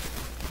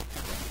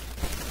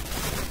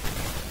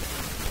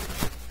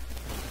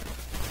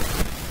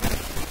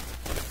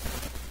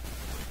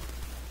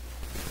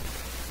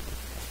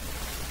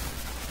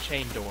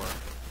 Chain door.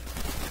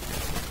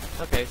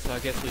 Okay, so I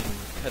guess we can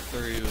cut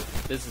through...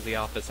 This is the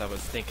office I was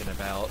thinking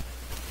about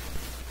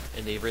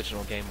in the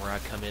original game where I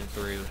come in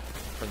through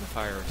from the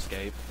fire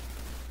escape.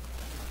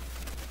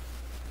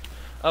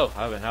 Oh,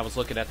 I was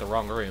looking at the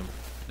wrong room.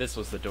 This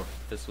was the door.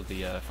 This was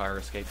the fire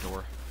escape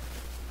door.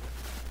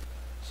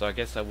 So I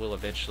guess I will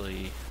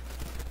eventually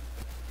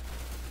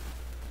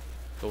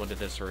go into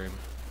this room.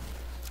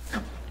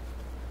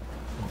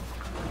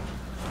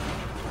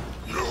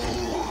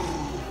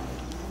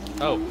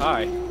 Oh,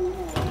 hi.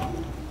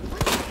 What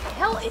the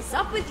hell is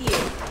up with you?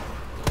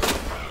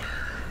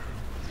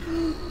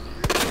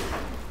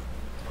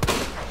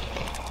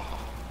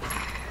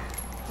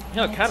 You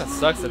know, it kind of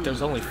sucks that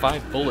there's only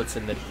 5 bullets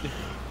in the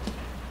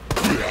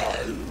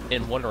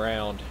in one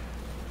round.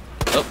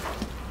 Oh.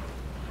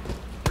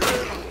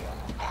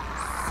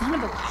 Son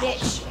of a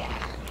bitch.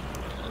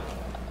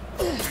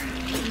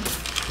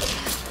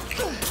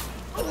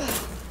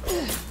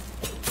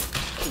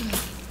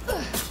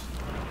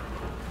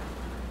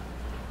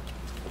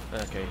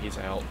 Okay, he's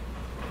out.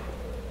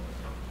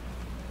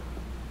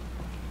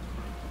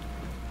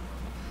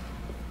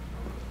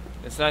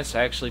 It's nice to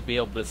actually be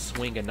able to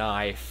swing a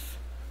knife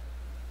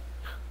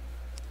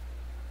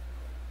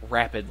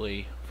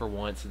rapidly for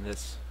once in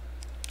these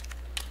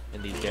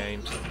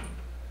games.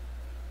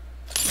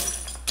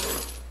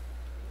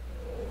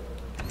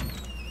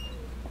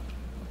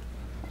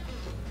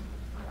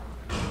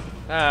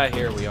 Ah,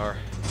 here we are.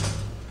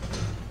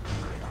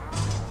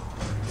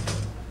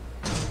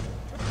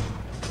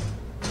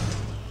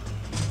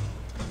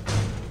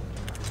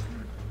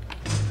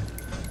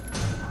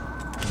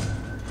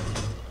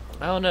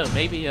 I don't know,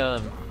 maybe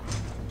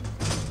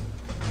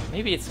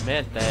it's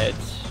meant that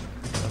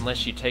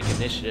unless you take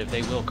initiative,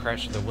 they will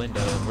crash through the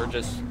window, and we're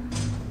just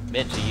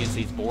meant to use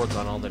these boards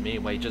on all of them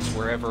anyway, just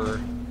wherever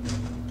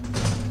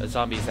a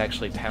zombie is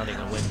actually pounding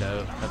a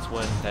window. That's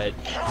one that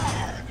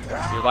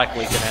you're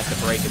likely gonna have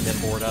to break and then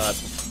board up.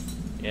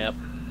 Yep.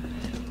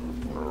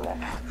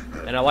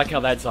 And I like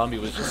how that zombie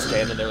was just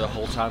standing there the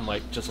whole time,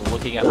 like, just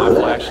looking at my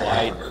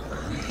flashlight.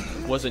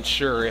 Wasn't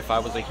sure if I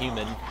was a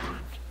human.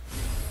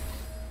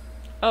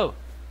 Oh.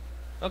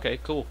 Okay,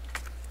 cool.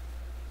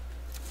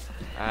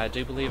 I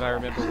do believe I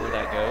remember where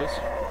that goes.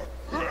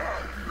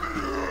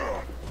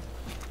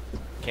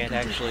 Can't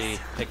actually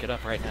pick it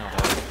up right now,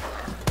 though.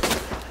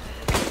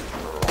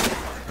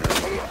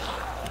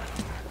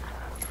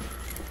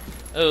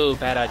 Oh,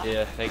 bad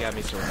idea. They got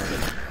me surrounded.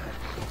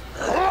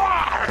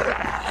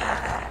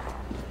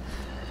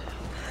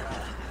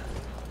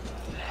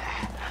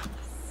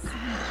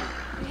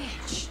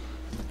 Bitch.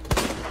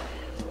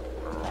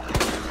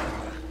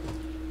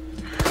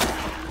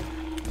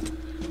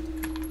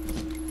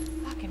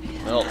 Fucking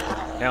hell.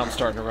 Well, now I'm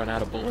starting to run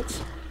out of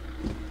bullets.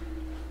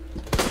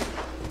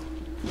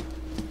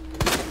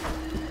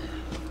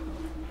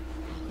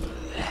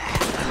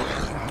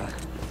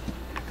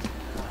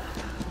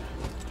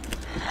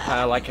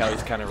 I like how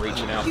he's kind of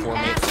reaching out for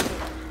me.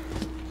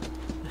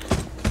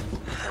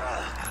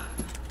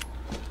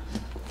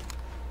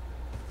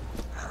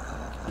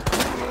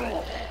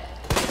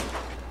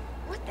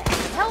 What the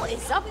hell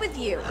is up with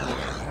you?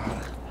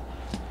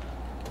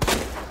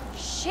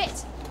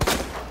 Shit.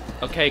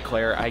 Okay,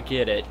 Claire, I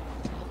get it.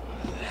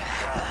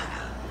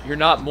 You're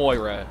not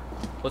Moira.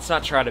 Let's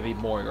not try to be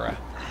Moira.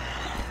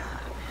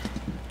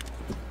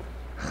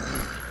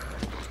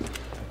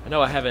 I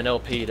know I haven't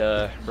LP'd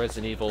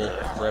Resident Evil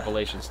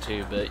Revelations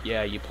 2, but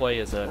yeah, you play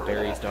as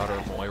Barry's daughter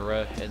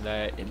Moira, and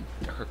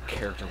her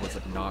character was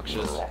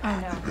obnoxious.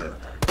 I know.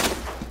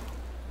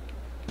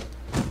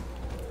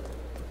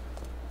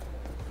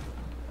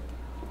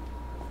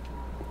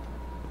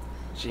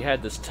 She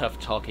had this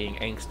tough-talking,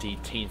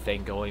 angsty teen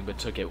thing going, but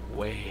took it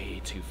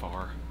way too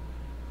far.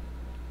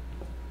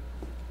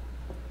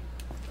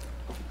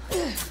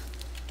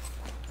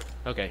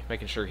 Okay,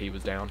 making sure he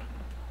was down.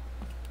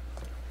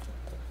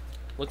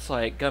 Looks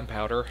like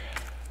gunpowder.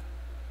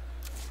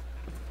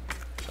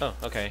 Oh,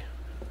 okay.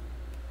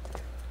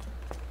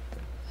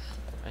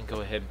 I can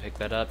go ahead and pick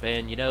that up.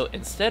 And, you know,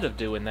 instead of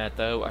doing that,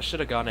 though, I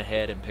should have gone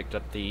ahead and picked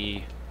up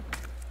the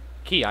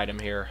key item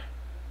here.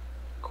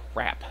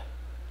 Crap.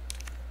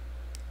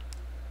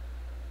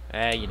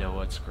 You know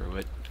what? Screw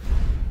it.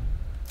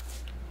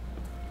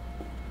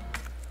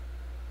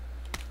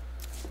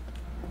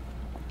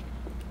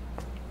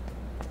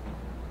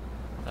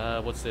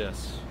 What's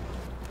this?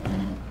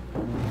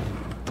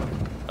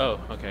 Oh,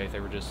 okay, they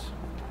were just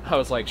I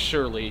was like,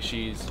 surely this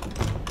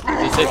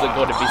isn't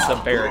going to be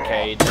some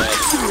barricade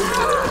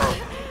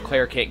that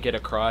Claire can't get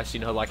across, you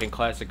know, like in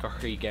classic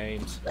RE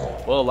games.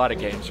 Well, a lot of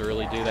games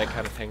really do that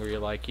kind of thing where you're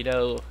like, you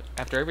know,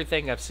 after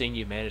everything I've seen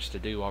you manage to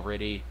do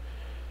already,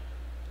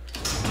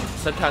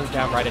 sometimes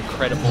downright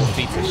incredible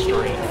feats of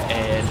strength,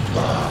 and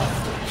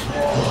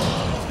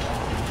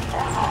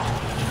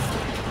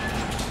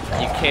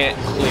you can't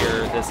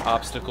clear this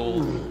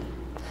obstacle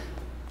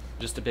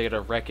just a bit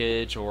of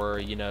wreckage or,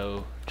 you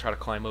know, try to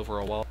climb over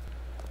a wall.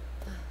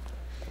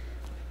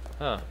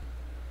 Huh.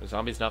 The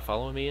zombie's not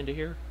following me into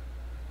here?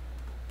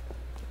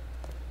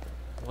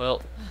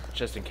 Well,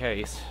 just in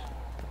case.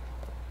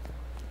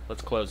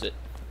 Let's close it.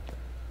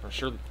 I'm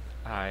sure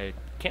I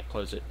can't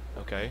close it.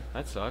 Okay,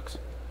 that sucks.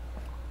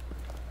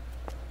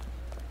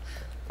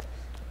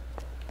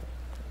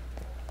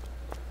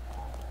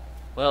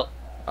 Well,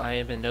 I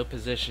am in no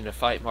position to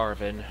fight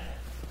Marvin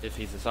if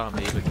he's a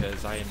zombie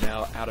because I am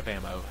now out of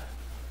ammo.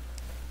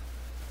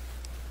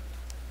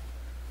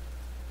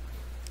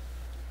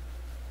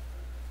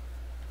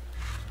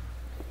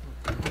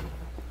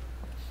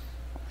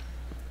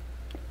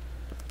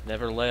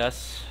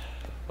 Nevertheless,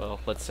 well,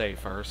 let's save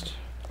first.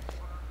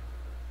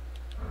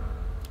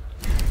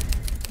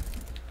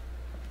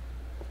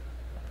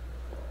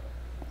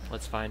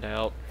 Let's find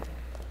out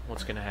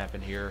what's gonna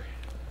happen here.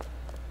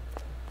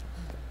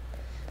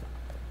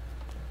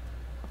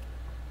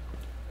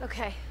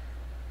 Okay.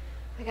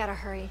 I gotta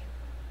hurry.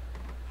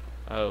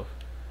 Oh,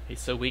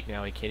 he's so weak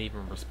now he can't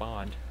even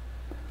respond.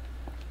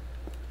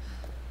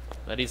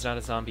 But he's not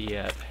a zombie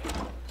yet.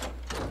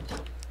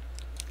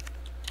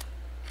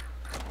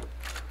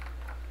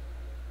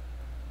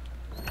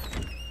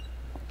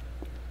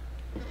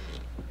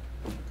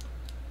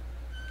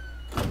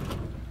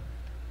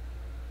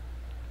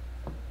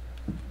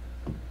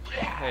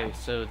 Okay,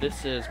 so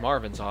this is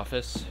Marvin's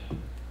office.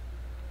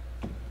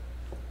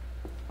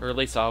 Or at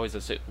least I always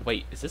assume.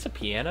 Wait, is this a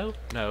piano?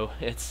 No,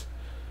 it's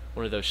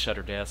one of those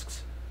shutter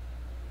desks.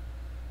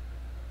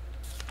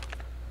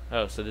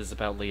 Oh, so this is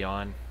about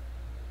Leon.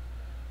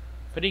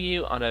 Putting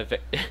you on a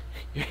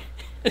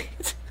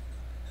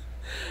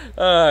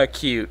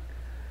cute.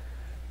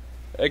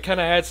 It kind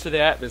of adds to the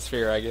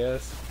atmosphere, I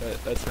guess.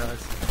 That's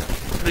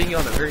nice. Putting you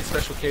on a very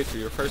special case for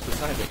your first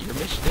assignment. Your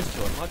mission is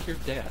to unlock your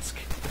desk.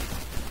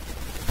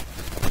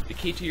 The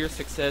key to your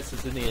success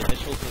is in the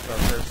initials of our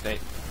first name.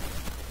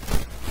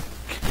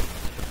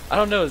 I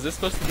don't know, is this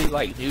supposed to be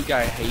like new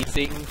guy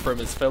hazing from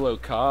his fellow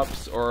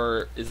cops,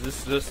 or is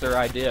this just their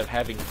idea of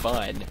having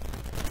fun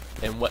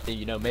and what,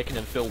 you know, making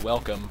him feel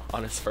welcome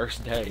on his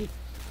first day?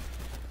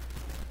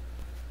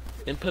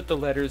 Input the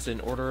letters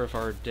in order of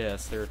our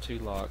desk. There are 2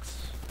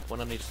 locks,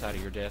 one on each side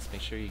of your desk.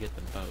 Make sure you get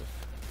them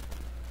both.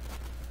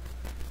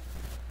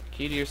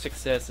 Key to your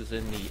success is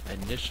in the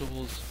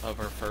initials of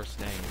our first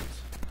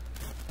names.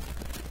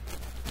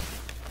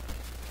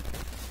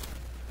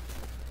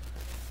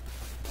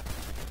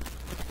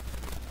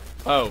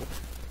 Oh.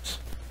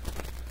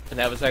 And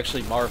that was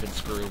actually Marvin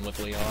screwing with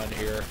Leon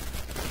here.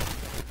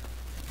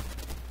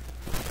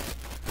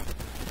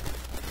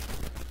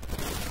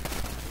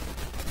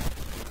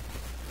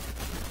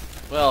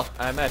 Well,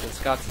 I imagine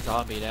Scott's a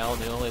zombie now,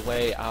 and the only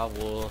way I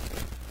will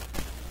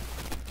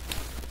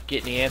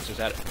get any answers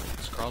out of it.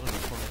 Scrawled in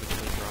the corner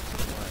between drops of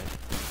blood.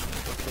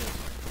 What's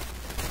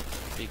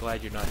this? Be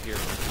glad you're not here.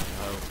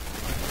 Oh.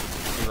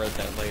 He wrote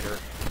that later.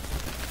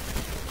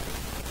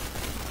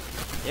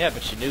 Yeah,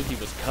 but you knew he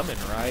was coming,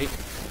 right?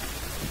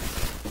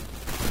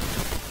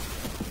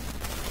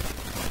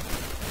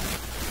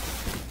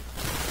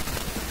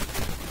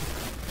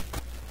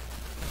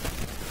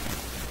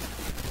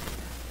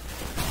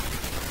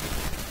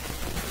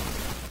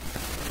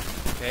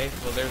 Okay,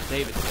 well there's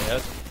David's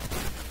desk.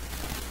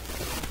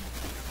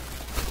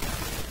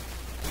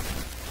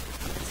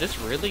 Is this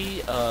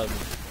really,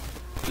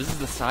 this is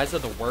the size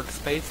of the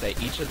workspace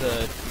that each of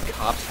the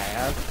cops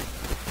have?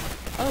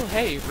 Oh,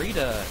 hey,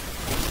 Rita.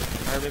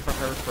 I remember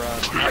her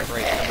from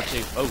Outbreak number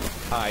 2. Oh,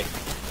 hi.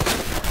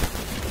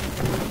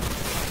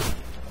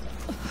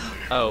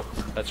 Oh,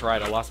 that's right,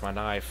 I lost my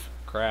knife.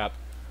 Crap.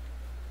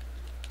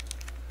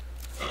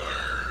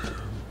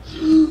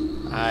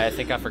 I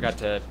think I forgot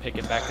to pick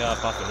it back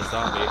up off of the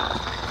zombie.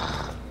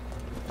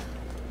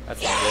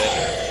 That's not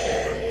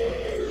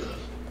good.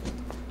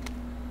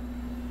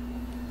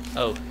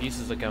 Oh, he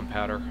uses the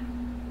gunpowder.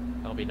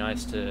 That'll be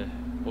nice to...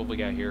 What we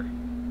got here?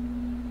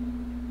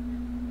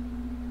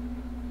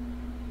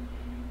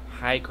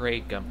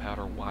 High-grade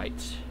gunpowder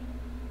white.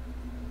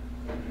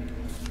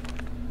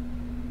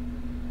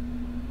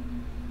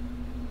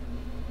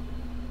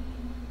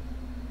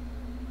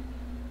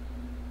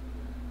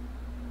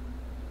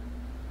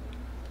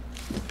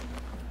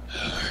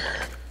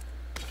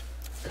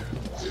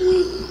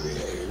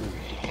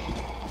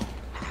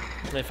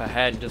 If I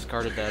hadn't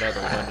discarded that other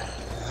one.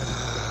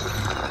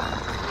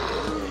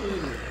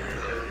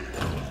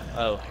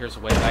 Oh, here's a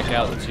way back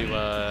out to,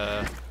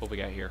 what we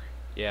got here?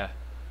 Yeah.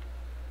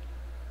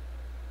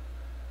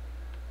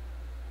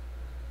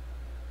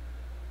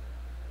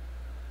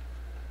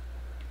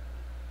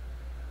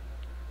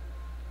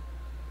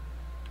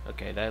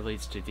 Okay, that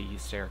leads to the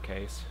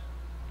staircase.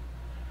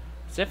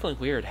 It's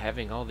definitely weird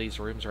having all these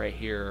rooms right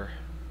here.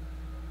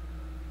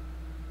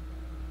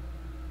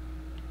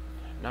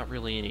 Not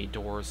really any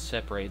doors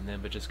separating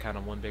them, but just kind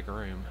of one big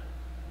room.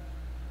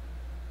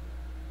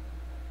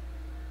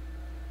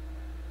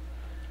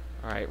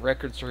 Alright,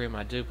 records room.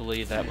 I do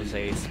believe that was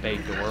a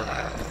spade door.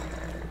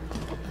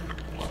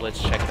 So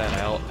let's check that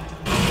out.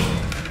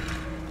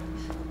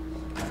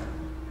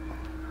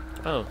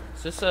 Oh,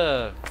 is this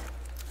a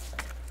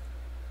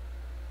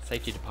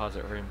safety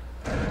deposit room?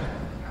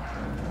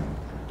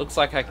 Looks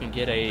like I can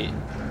get a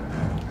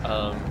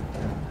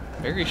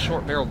very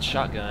short-barreled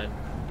shotgun.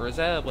 Or is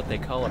that what they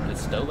call a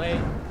pistole?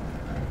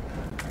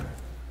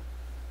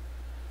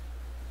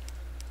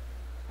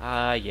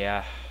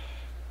 Yeah.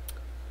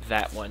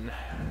 That one.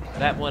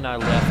 That one I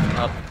left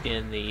up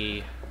in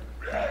the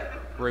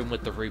room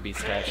with the ruby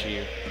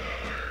statue.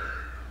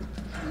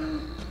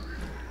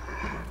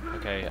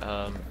 Okay,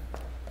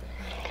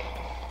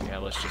 yeah,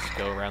 let's just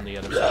go around the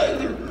other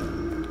side.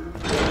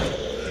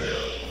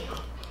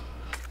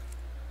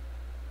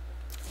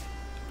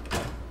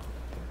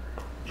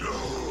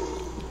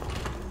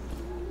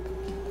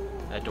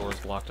 That door is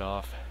blocked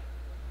off.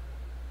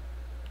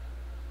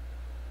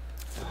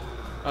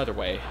 Other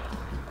way.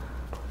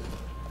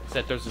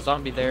 Except there's a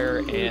zombie there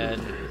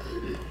and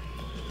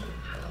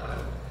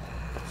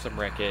some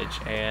wreckage,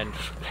 and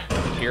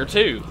here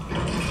too.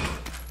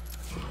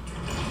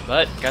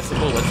 But got some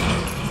bullets.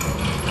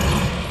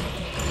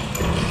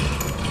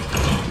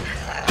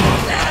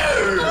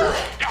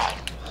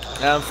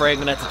 Now I'm afraid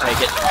I'm gonna have to take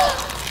it.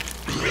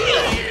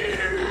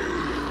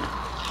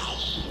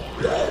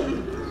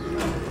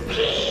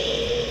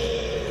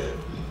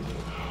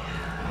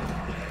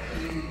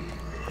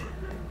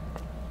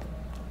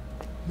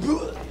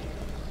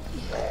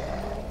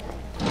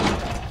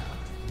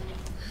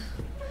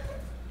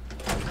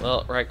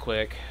 Well, right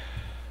quick.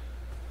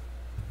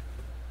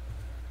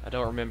 I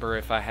don't remember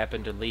if I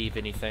happened to leave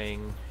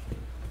anything.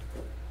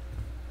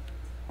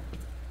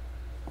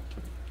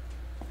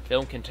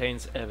 Film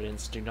contains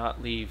evidence. Do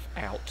not leave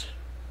out.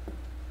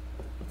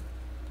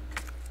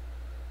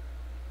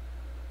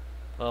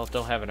 Well,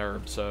 don't have an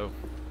herb, so...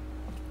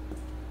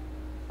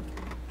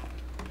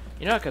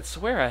 You know, I could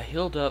swear I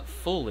healed up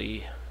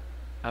fully.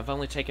 I've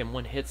only taken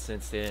one hit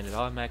since then. It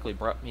automatically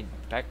brought me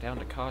back down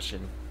to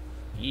caution.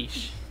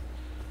 Yeesh.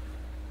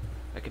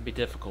 That could be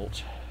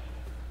difficult.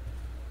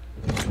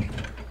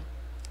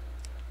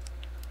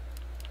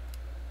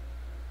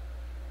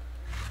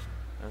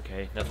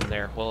 Okay, nothing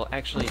there. Well,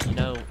 actually, you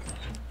know,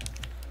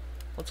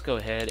 let's go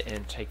ahead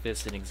and take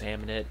this and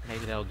examine it.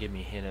 Maybe that'll give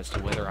me a hint as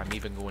to whether I'm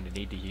even going to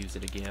need to use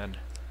it again.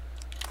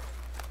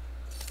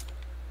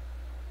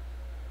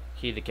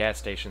 Key to the gas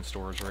station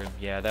storage room.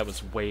 Yeah, that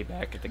was way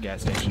back at the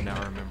gas station, now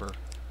I remember.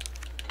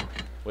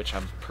 Which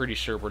I'm pretty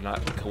sure we're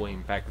not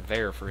going back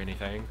there for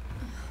anything.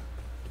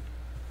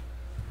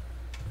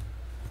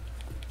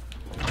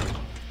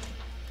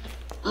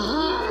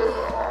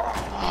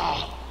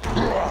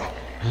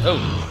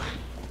 Oh!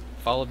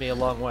 Followed me a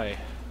long way.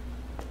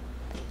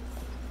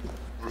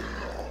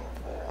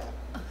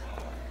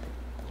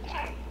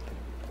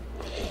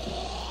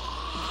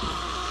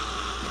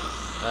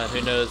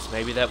 Who knows,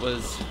 maybe that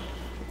was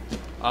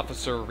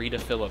Officer Rita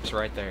Phillips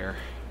right there.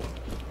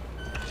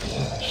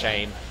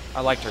 Shame. I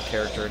liked her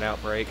character in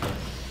Outbreak.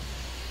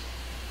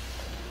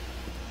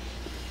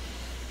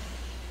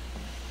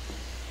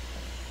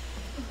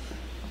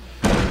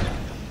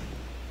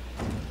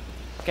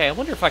 Okay, I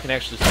wonder if I can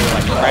actually sort of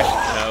like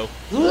crash.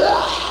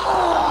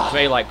 No.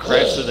 Maybe like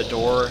crash through the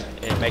door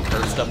and make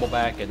her stumble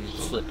back and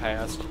slip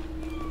past.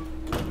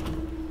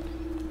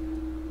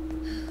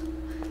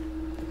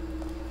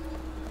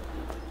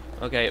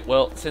 Okay,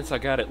 well, since I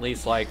got at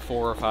least like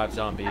 4 or 5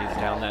 zombies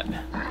down that,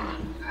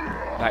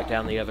 back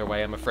down the other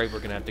way, I'm afraid we're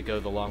gonna have to go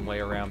the long way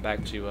around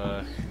back to,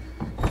 I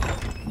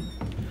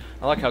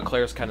like how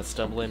Claire's kind of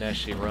stumbling as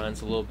she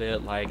runs a little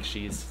bit, like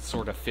she's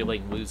sort of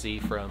feeling woozy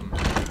from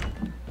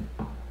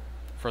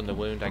the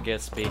wound, I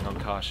guess, being on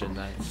caution.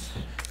 That's...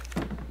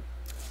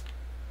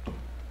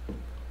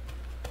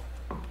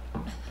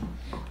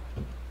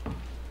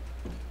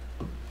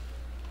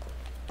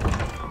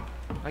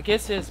 My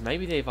guess is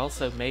maybe they've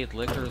also made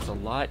lickers a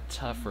lot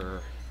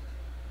tougher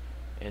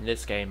in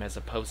this game as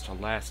opposed to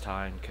last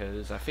time,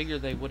 because I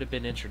figured they would have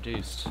been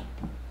introduced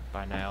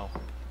by now.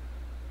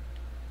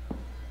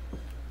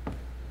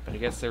 But I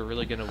guess they're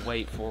really going to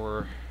wait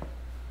for...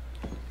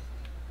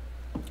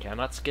 Can I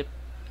not skip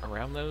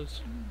around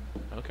those?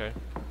 Okay.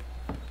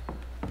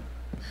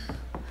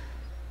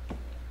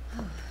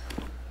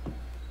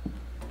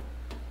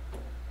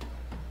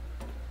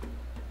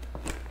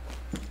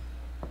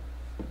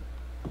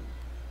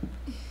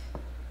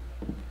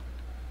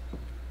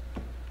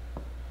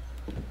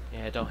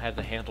 Yeah, I don't have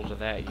the handle to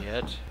that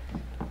yet.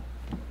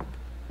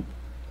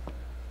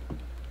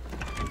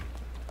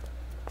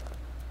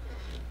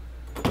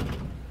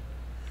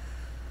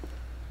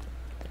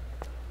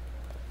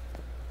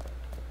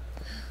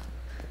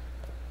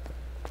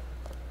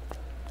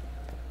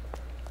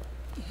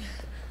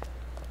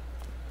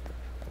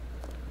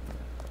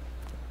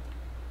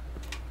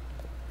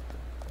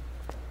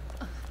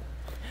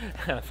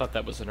 I thought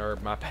that was an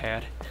herb, my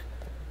bad.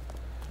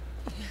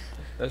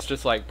 That's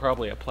just like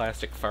probably a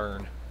plastic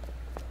fern.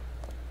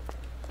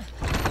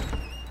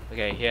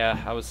 Okay,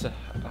 yeah, I was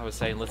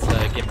saying let's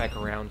get back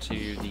around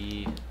to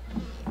the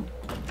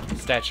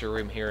statue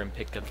room here and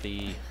pick up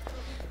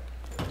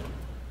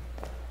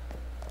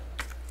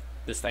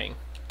this thing,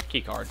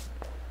 key card.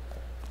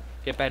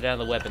 Get back down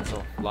to the weapons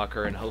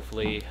locker and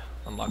hopefully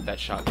unlock that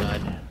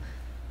shotgun.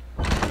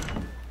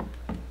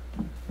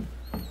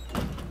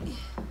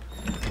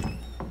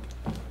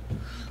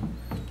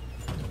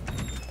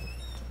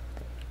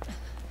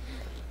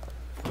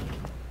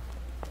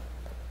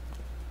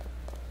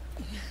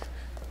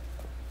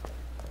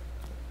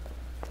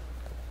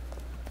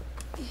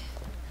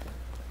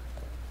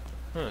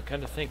 I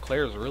kind of think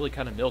Claire's really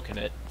kind of milking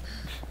it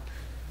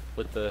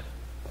with the...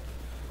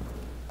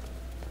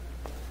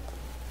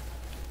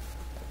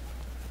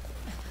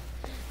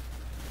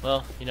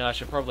 Well, you know, I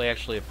should probably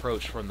actually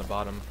approach from the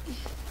bottom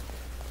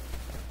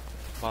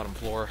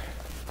floor.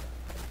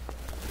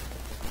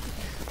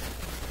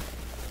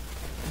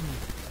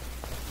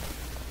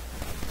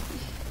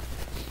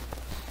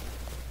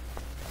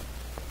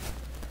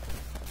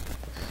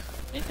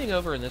 Anything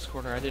over in this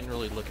corner? I didn't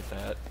really look at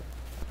that.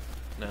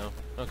 No?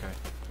 Okay.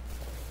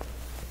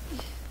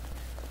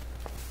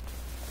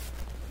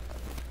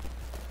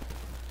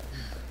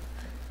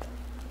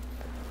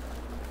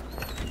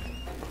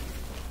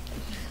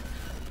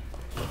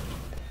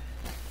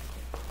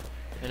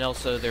 And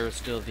also, there's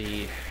still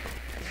the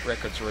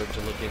records room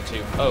to look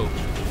into. Oh.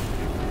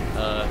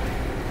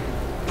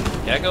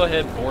 Can I go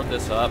ahead and board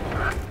this up?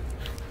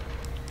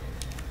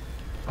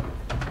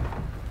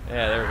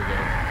 Yeah, there we go.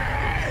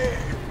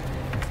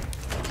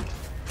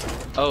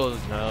 Oh,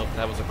 no.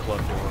 That was a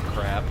club door.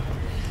 Crap.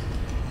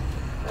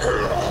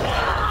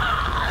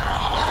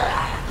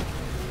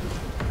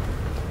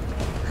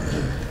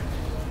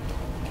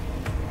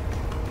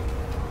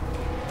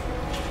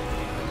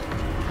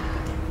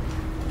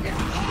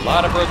 A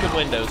lot of broken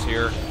windows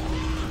here.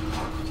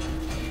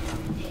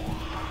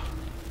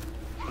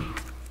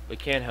 We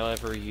can,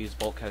 however, use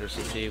bolt cutters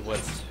to see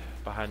what's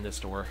behind this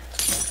door.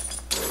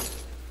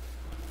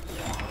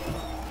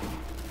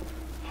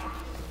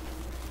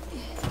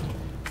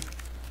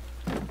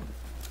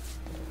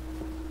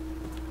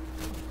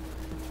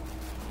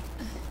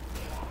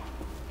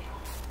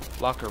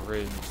 Locker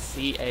room,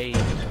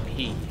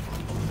 CAP.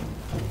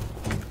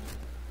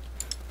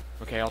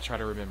 Okay, I'll try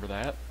to remember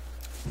that.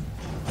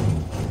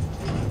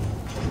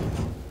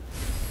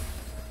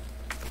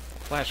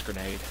 Flash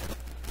grenade.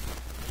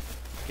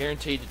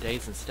 Guaranteed to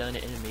daze and stun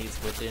enemies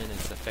within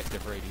its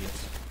effective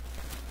radius.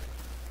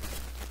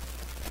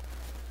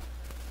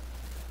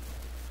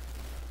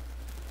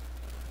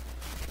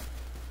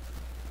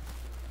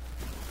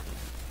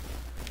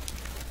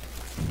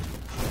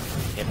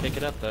 Can't pick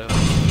it up though.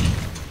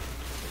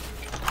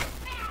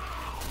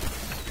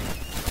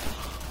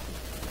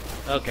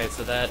 Okay,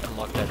 so that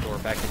unlocked that door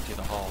back into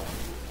the hall.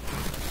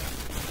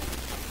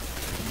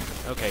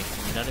 Okay,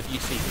 none of you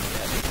see me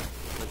yet.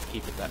 Let's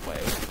keep it that way.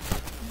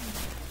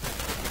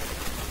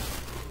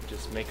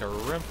 Just make a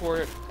run for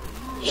it.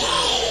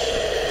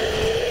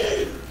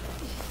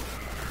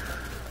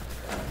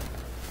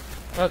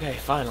 Okay,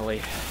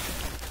 finally.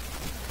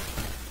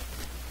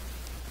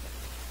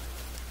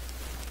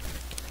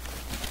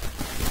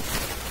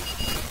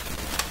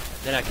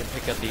 Then I can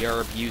pick up the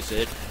herb, use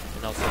it,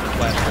 and also the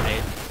flash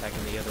grenade back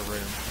in the other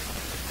room.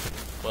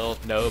 Well,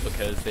 no,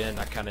 because then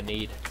I kind of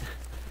need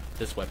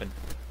this weapon.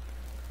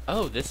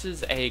 Oh, this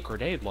is a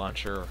grenade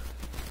launcher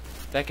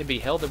that can be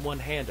held in one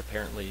hand,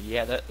 apparently.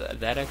 Yeah,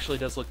 that actually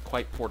does look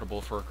quite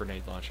portable for a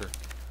grenade launcher.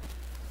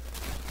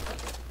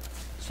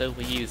 So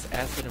we use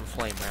acid and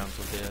flame rounds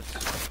with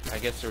this. I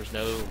guess there's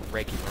no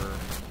regular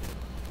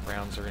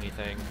rounds or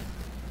anything.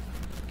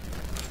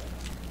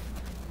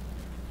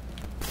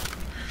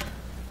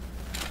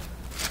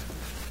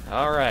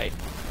 Alright.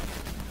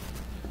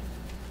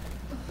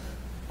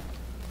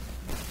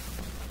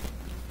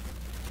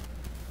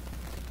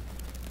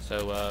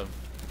 So,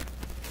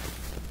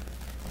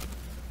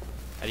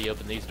 how do you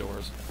open these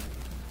doors?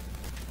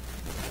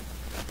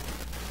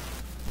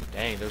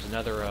 Dang, there's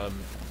another,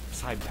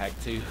 side pack,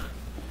 too.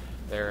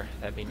 There,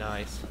 that'd be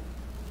nice.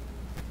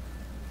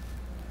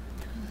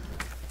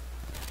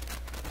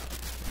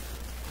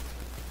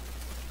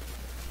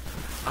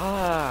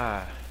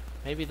 Ah!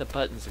 Maybe the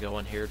buttons go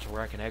on here to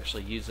where I can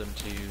actually use them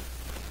to...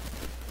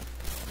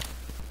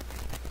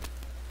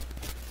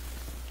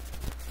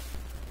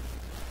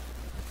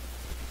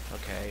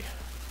 Okay.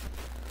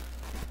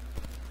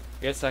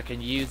 Guess I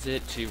can use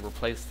it to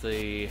replace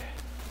the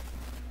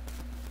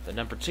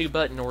number 2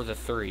 button or the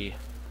 3.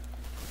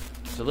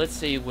 So let's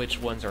see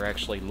which ones are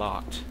actually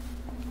locked.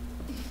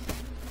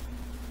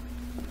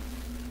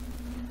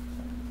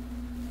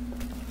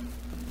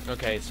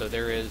 Okay, so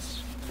there is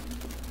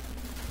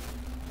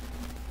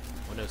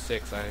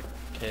 106, I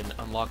can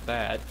unlock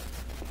that.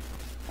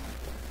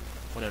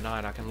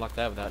 109, I can unlock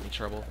that without any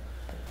trouble.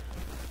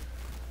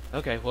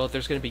 Okay, well,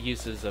 there's going to be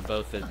uses of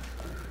both the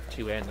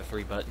 2 and the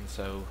 3 buttons,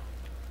 so...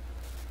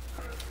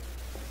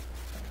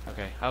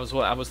 Okay, I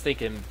was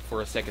thinking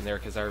for a second there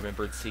because I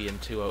remembered seeing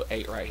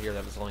 208 right here.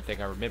 That was the only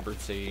thing I remembered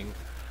seeing.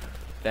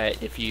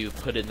 That if you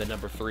put it in the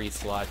number 3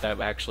 slot, that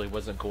actually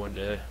wasn't going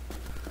to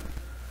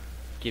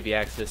give you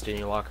access to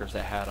any lockers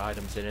that had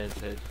items in it.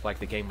 That, like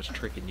the game was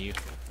tricking you.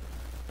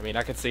 I mean,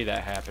 I could see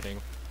that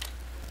happening.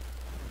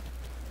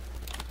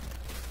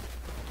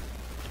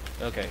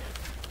 Okay.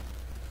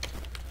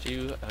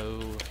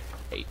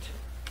 208.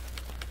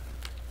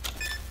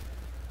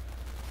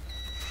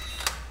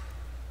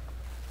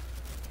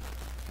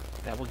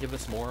 That will give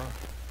us more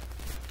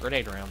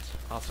grenade rounds.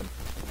 Awesome.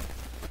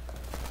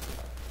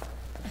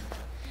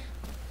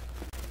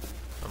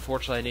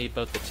 Unfortunately, I need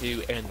both the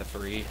 2 and the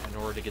 3 in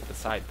order to get the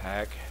side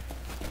pack.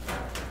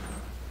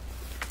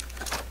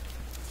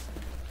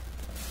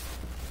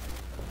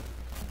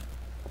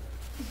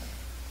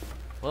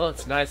 Well,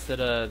 it's nice that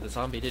the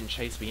zombie didn't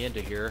chase me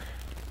into here.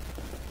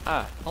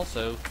 Ah,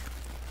 also,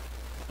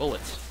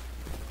 bullets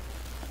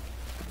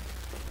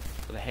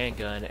for the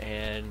handgun,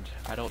 and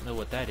I don't know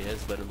what that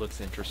is, but it looks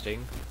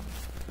interesting.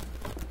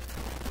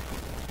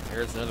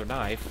 There's another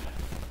knife.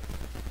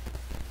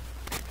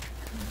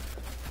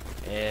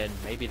 And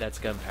maybe that's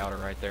gunpowder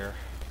right there.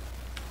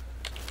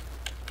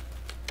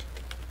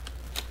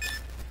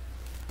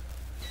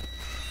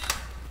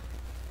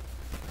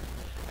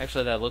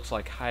 Actually, that looks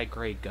like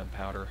high-grade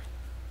gunpowder.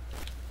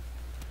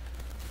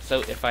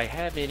 So if I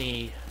have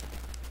any...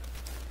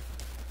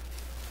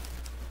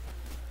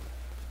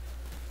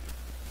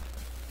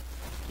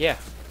 Yeah.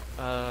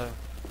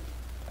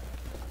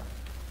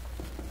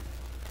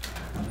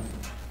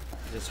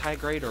 Is this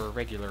high-grade or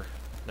regular?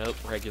 Nope,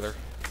 regular.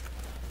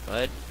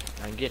 But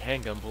I can get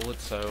handgun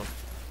bullets, so...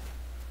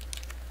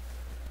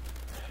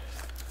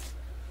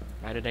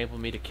 might enable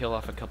me to kill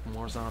off a couple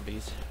more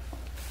zombies.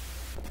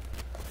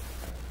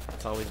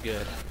 That's always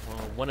good. Well,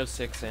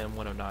 106 and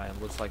 109.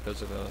 Looks like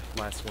those are the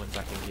last ones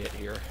I can get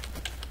here.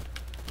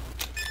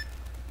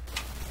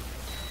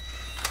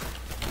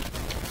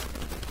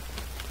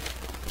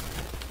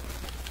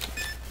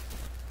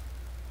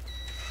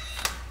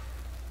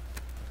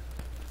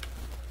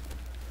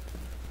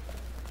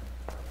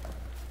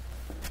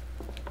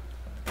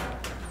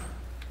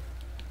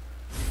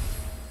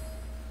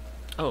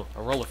 Oh,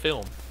 a roll of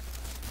film.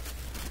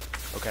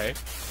 Okay.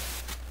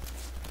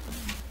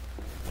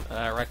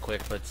 Right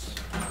quick, let's...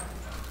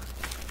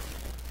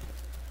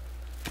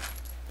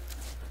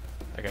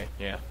 Okay,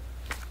 yeah.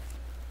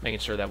 Making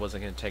sure that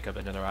wasn't going to take up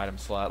another item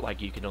slot,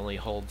 like you can only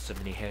hold so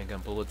many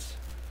handgun bullets.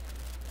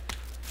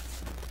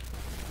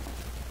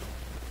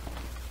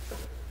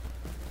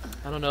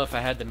 I don't know if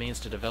I had the means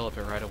to develop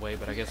it right away,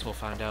 but I guess we'll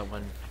find out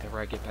whenever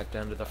I get back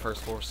down to the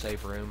first floor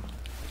save room.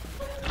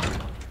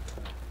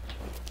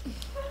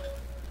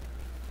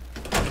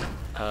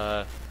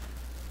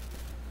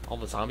 All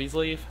the zombies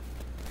leave?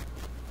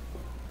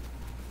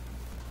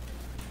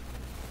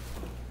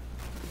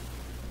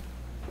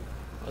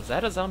 Was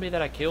that a zombie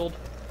that I killed?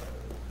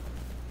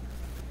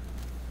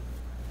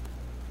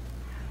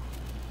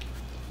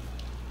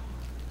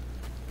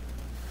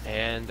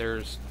 And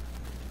there's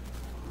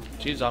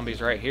 2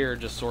 zombies right here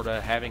just sort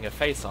of having a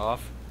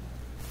face-off.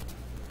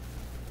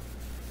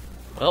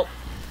 Well,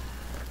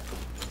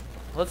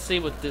 let's see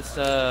what this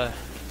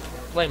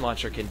flame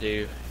launcher can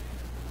do.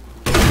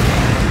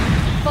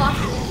 Fuck.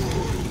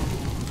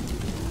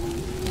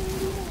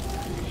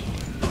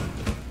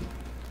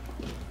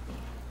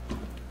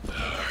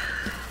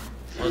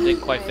 Well, it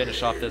didn't quite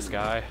finish off this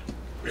guy.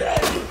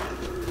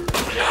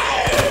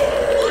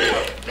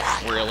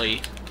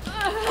 Really?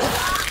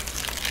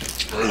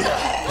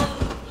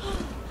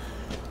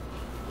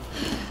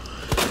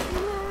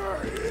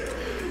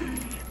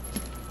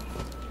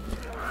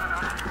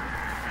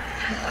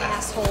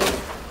 Asshole.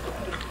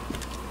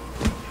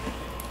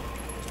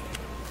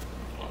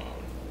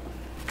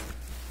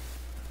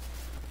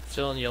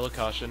 Still in yellow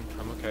caution.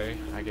 I'm okay,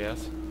 I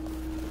guess.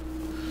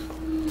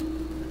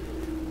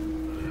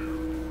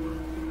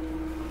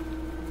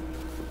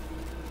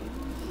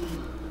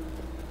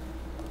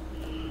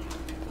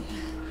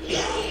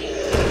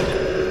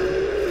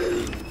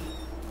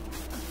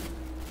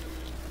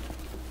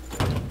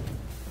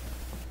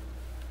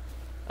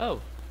 Oh.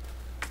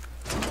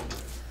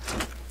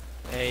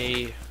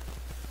 A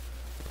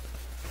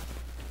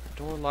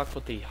door locked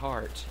with the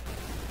heart.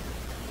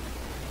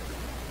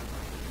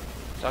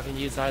 So I can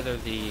use either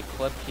the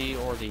club key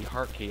or the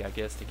heart key, I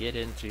guess, to get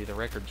into the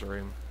records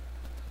room.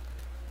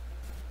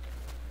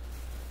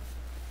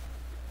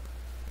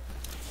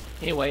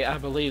 Anyway, I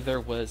believe there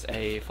was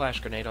a flash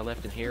grenade I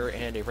left in here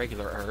and a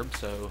regular herb,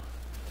 so...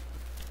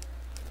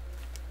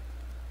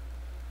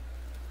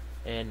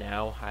 And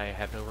now I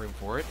have no room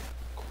for it.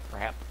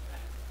 Crap.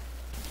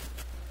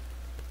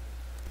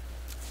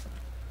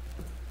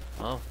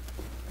 Oh.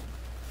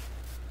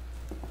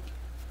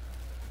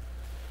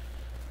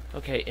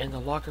 Okay, in the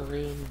locker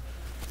room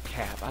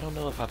cap. I don't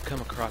know if I've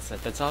come across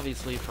that. That's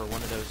obviously for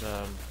one of those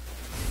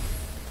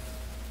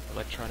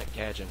electronic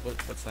gadget.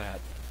 What's that?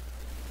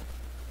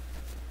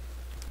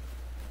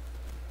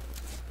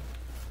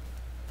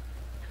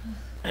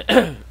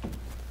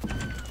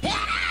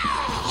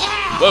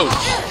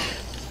 Whoa!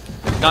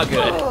 Not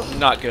good.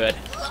 Not good.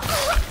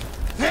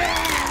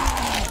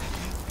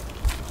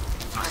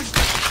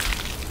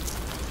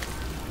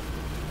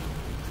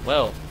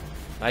 Well,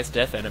 nice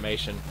death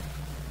animation.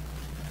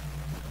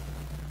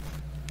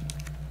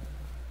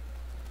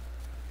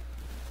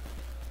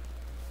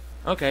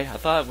 Okay, I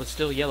thought it was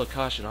still yellow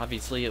caution.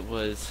 Obviously it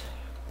was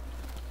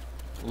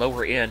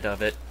lower end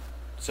of it,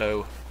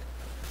 so...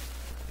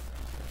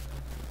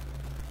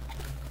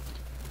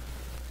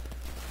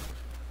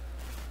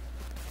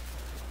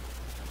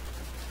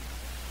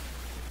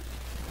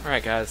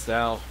 Alright guys,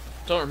 now,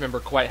 don't remember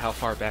quite how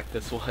far back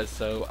this was,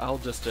 so I'll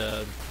just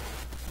start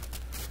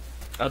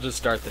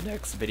the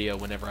next video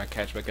whenever I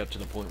catch back up to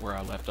the point where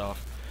I left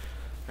off.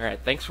 Alright,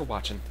 thanks for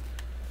watching.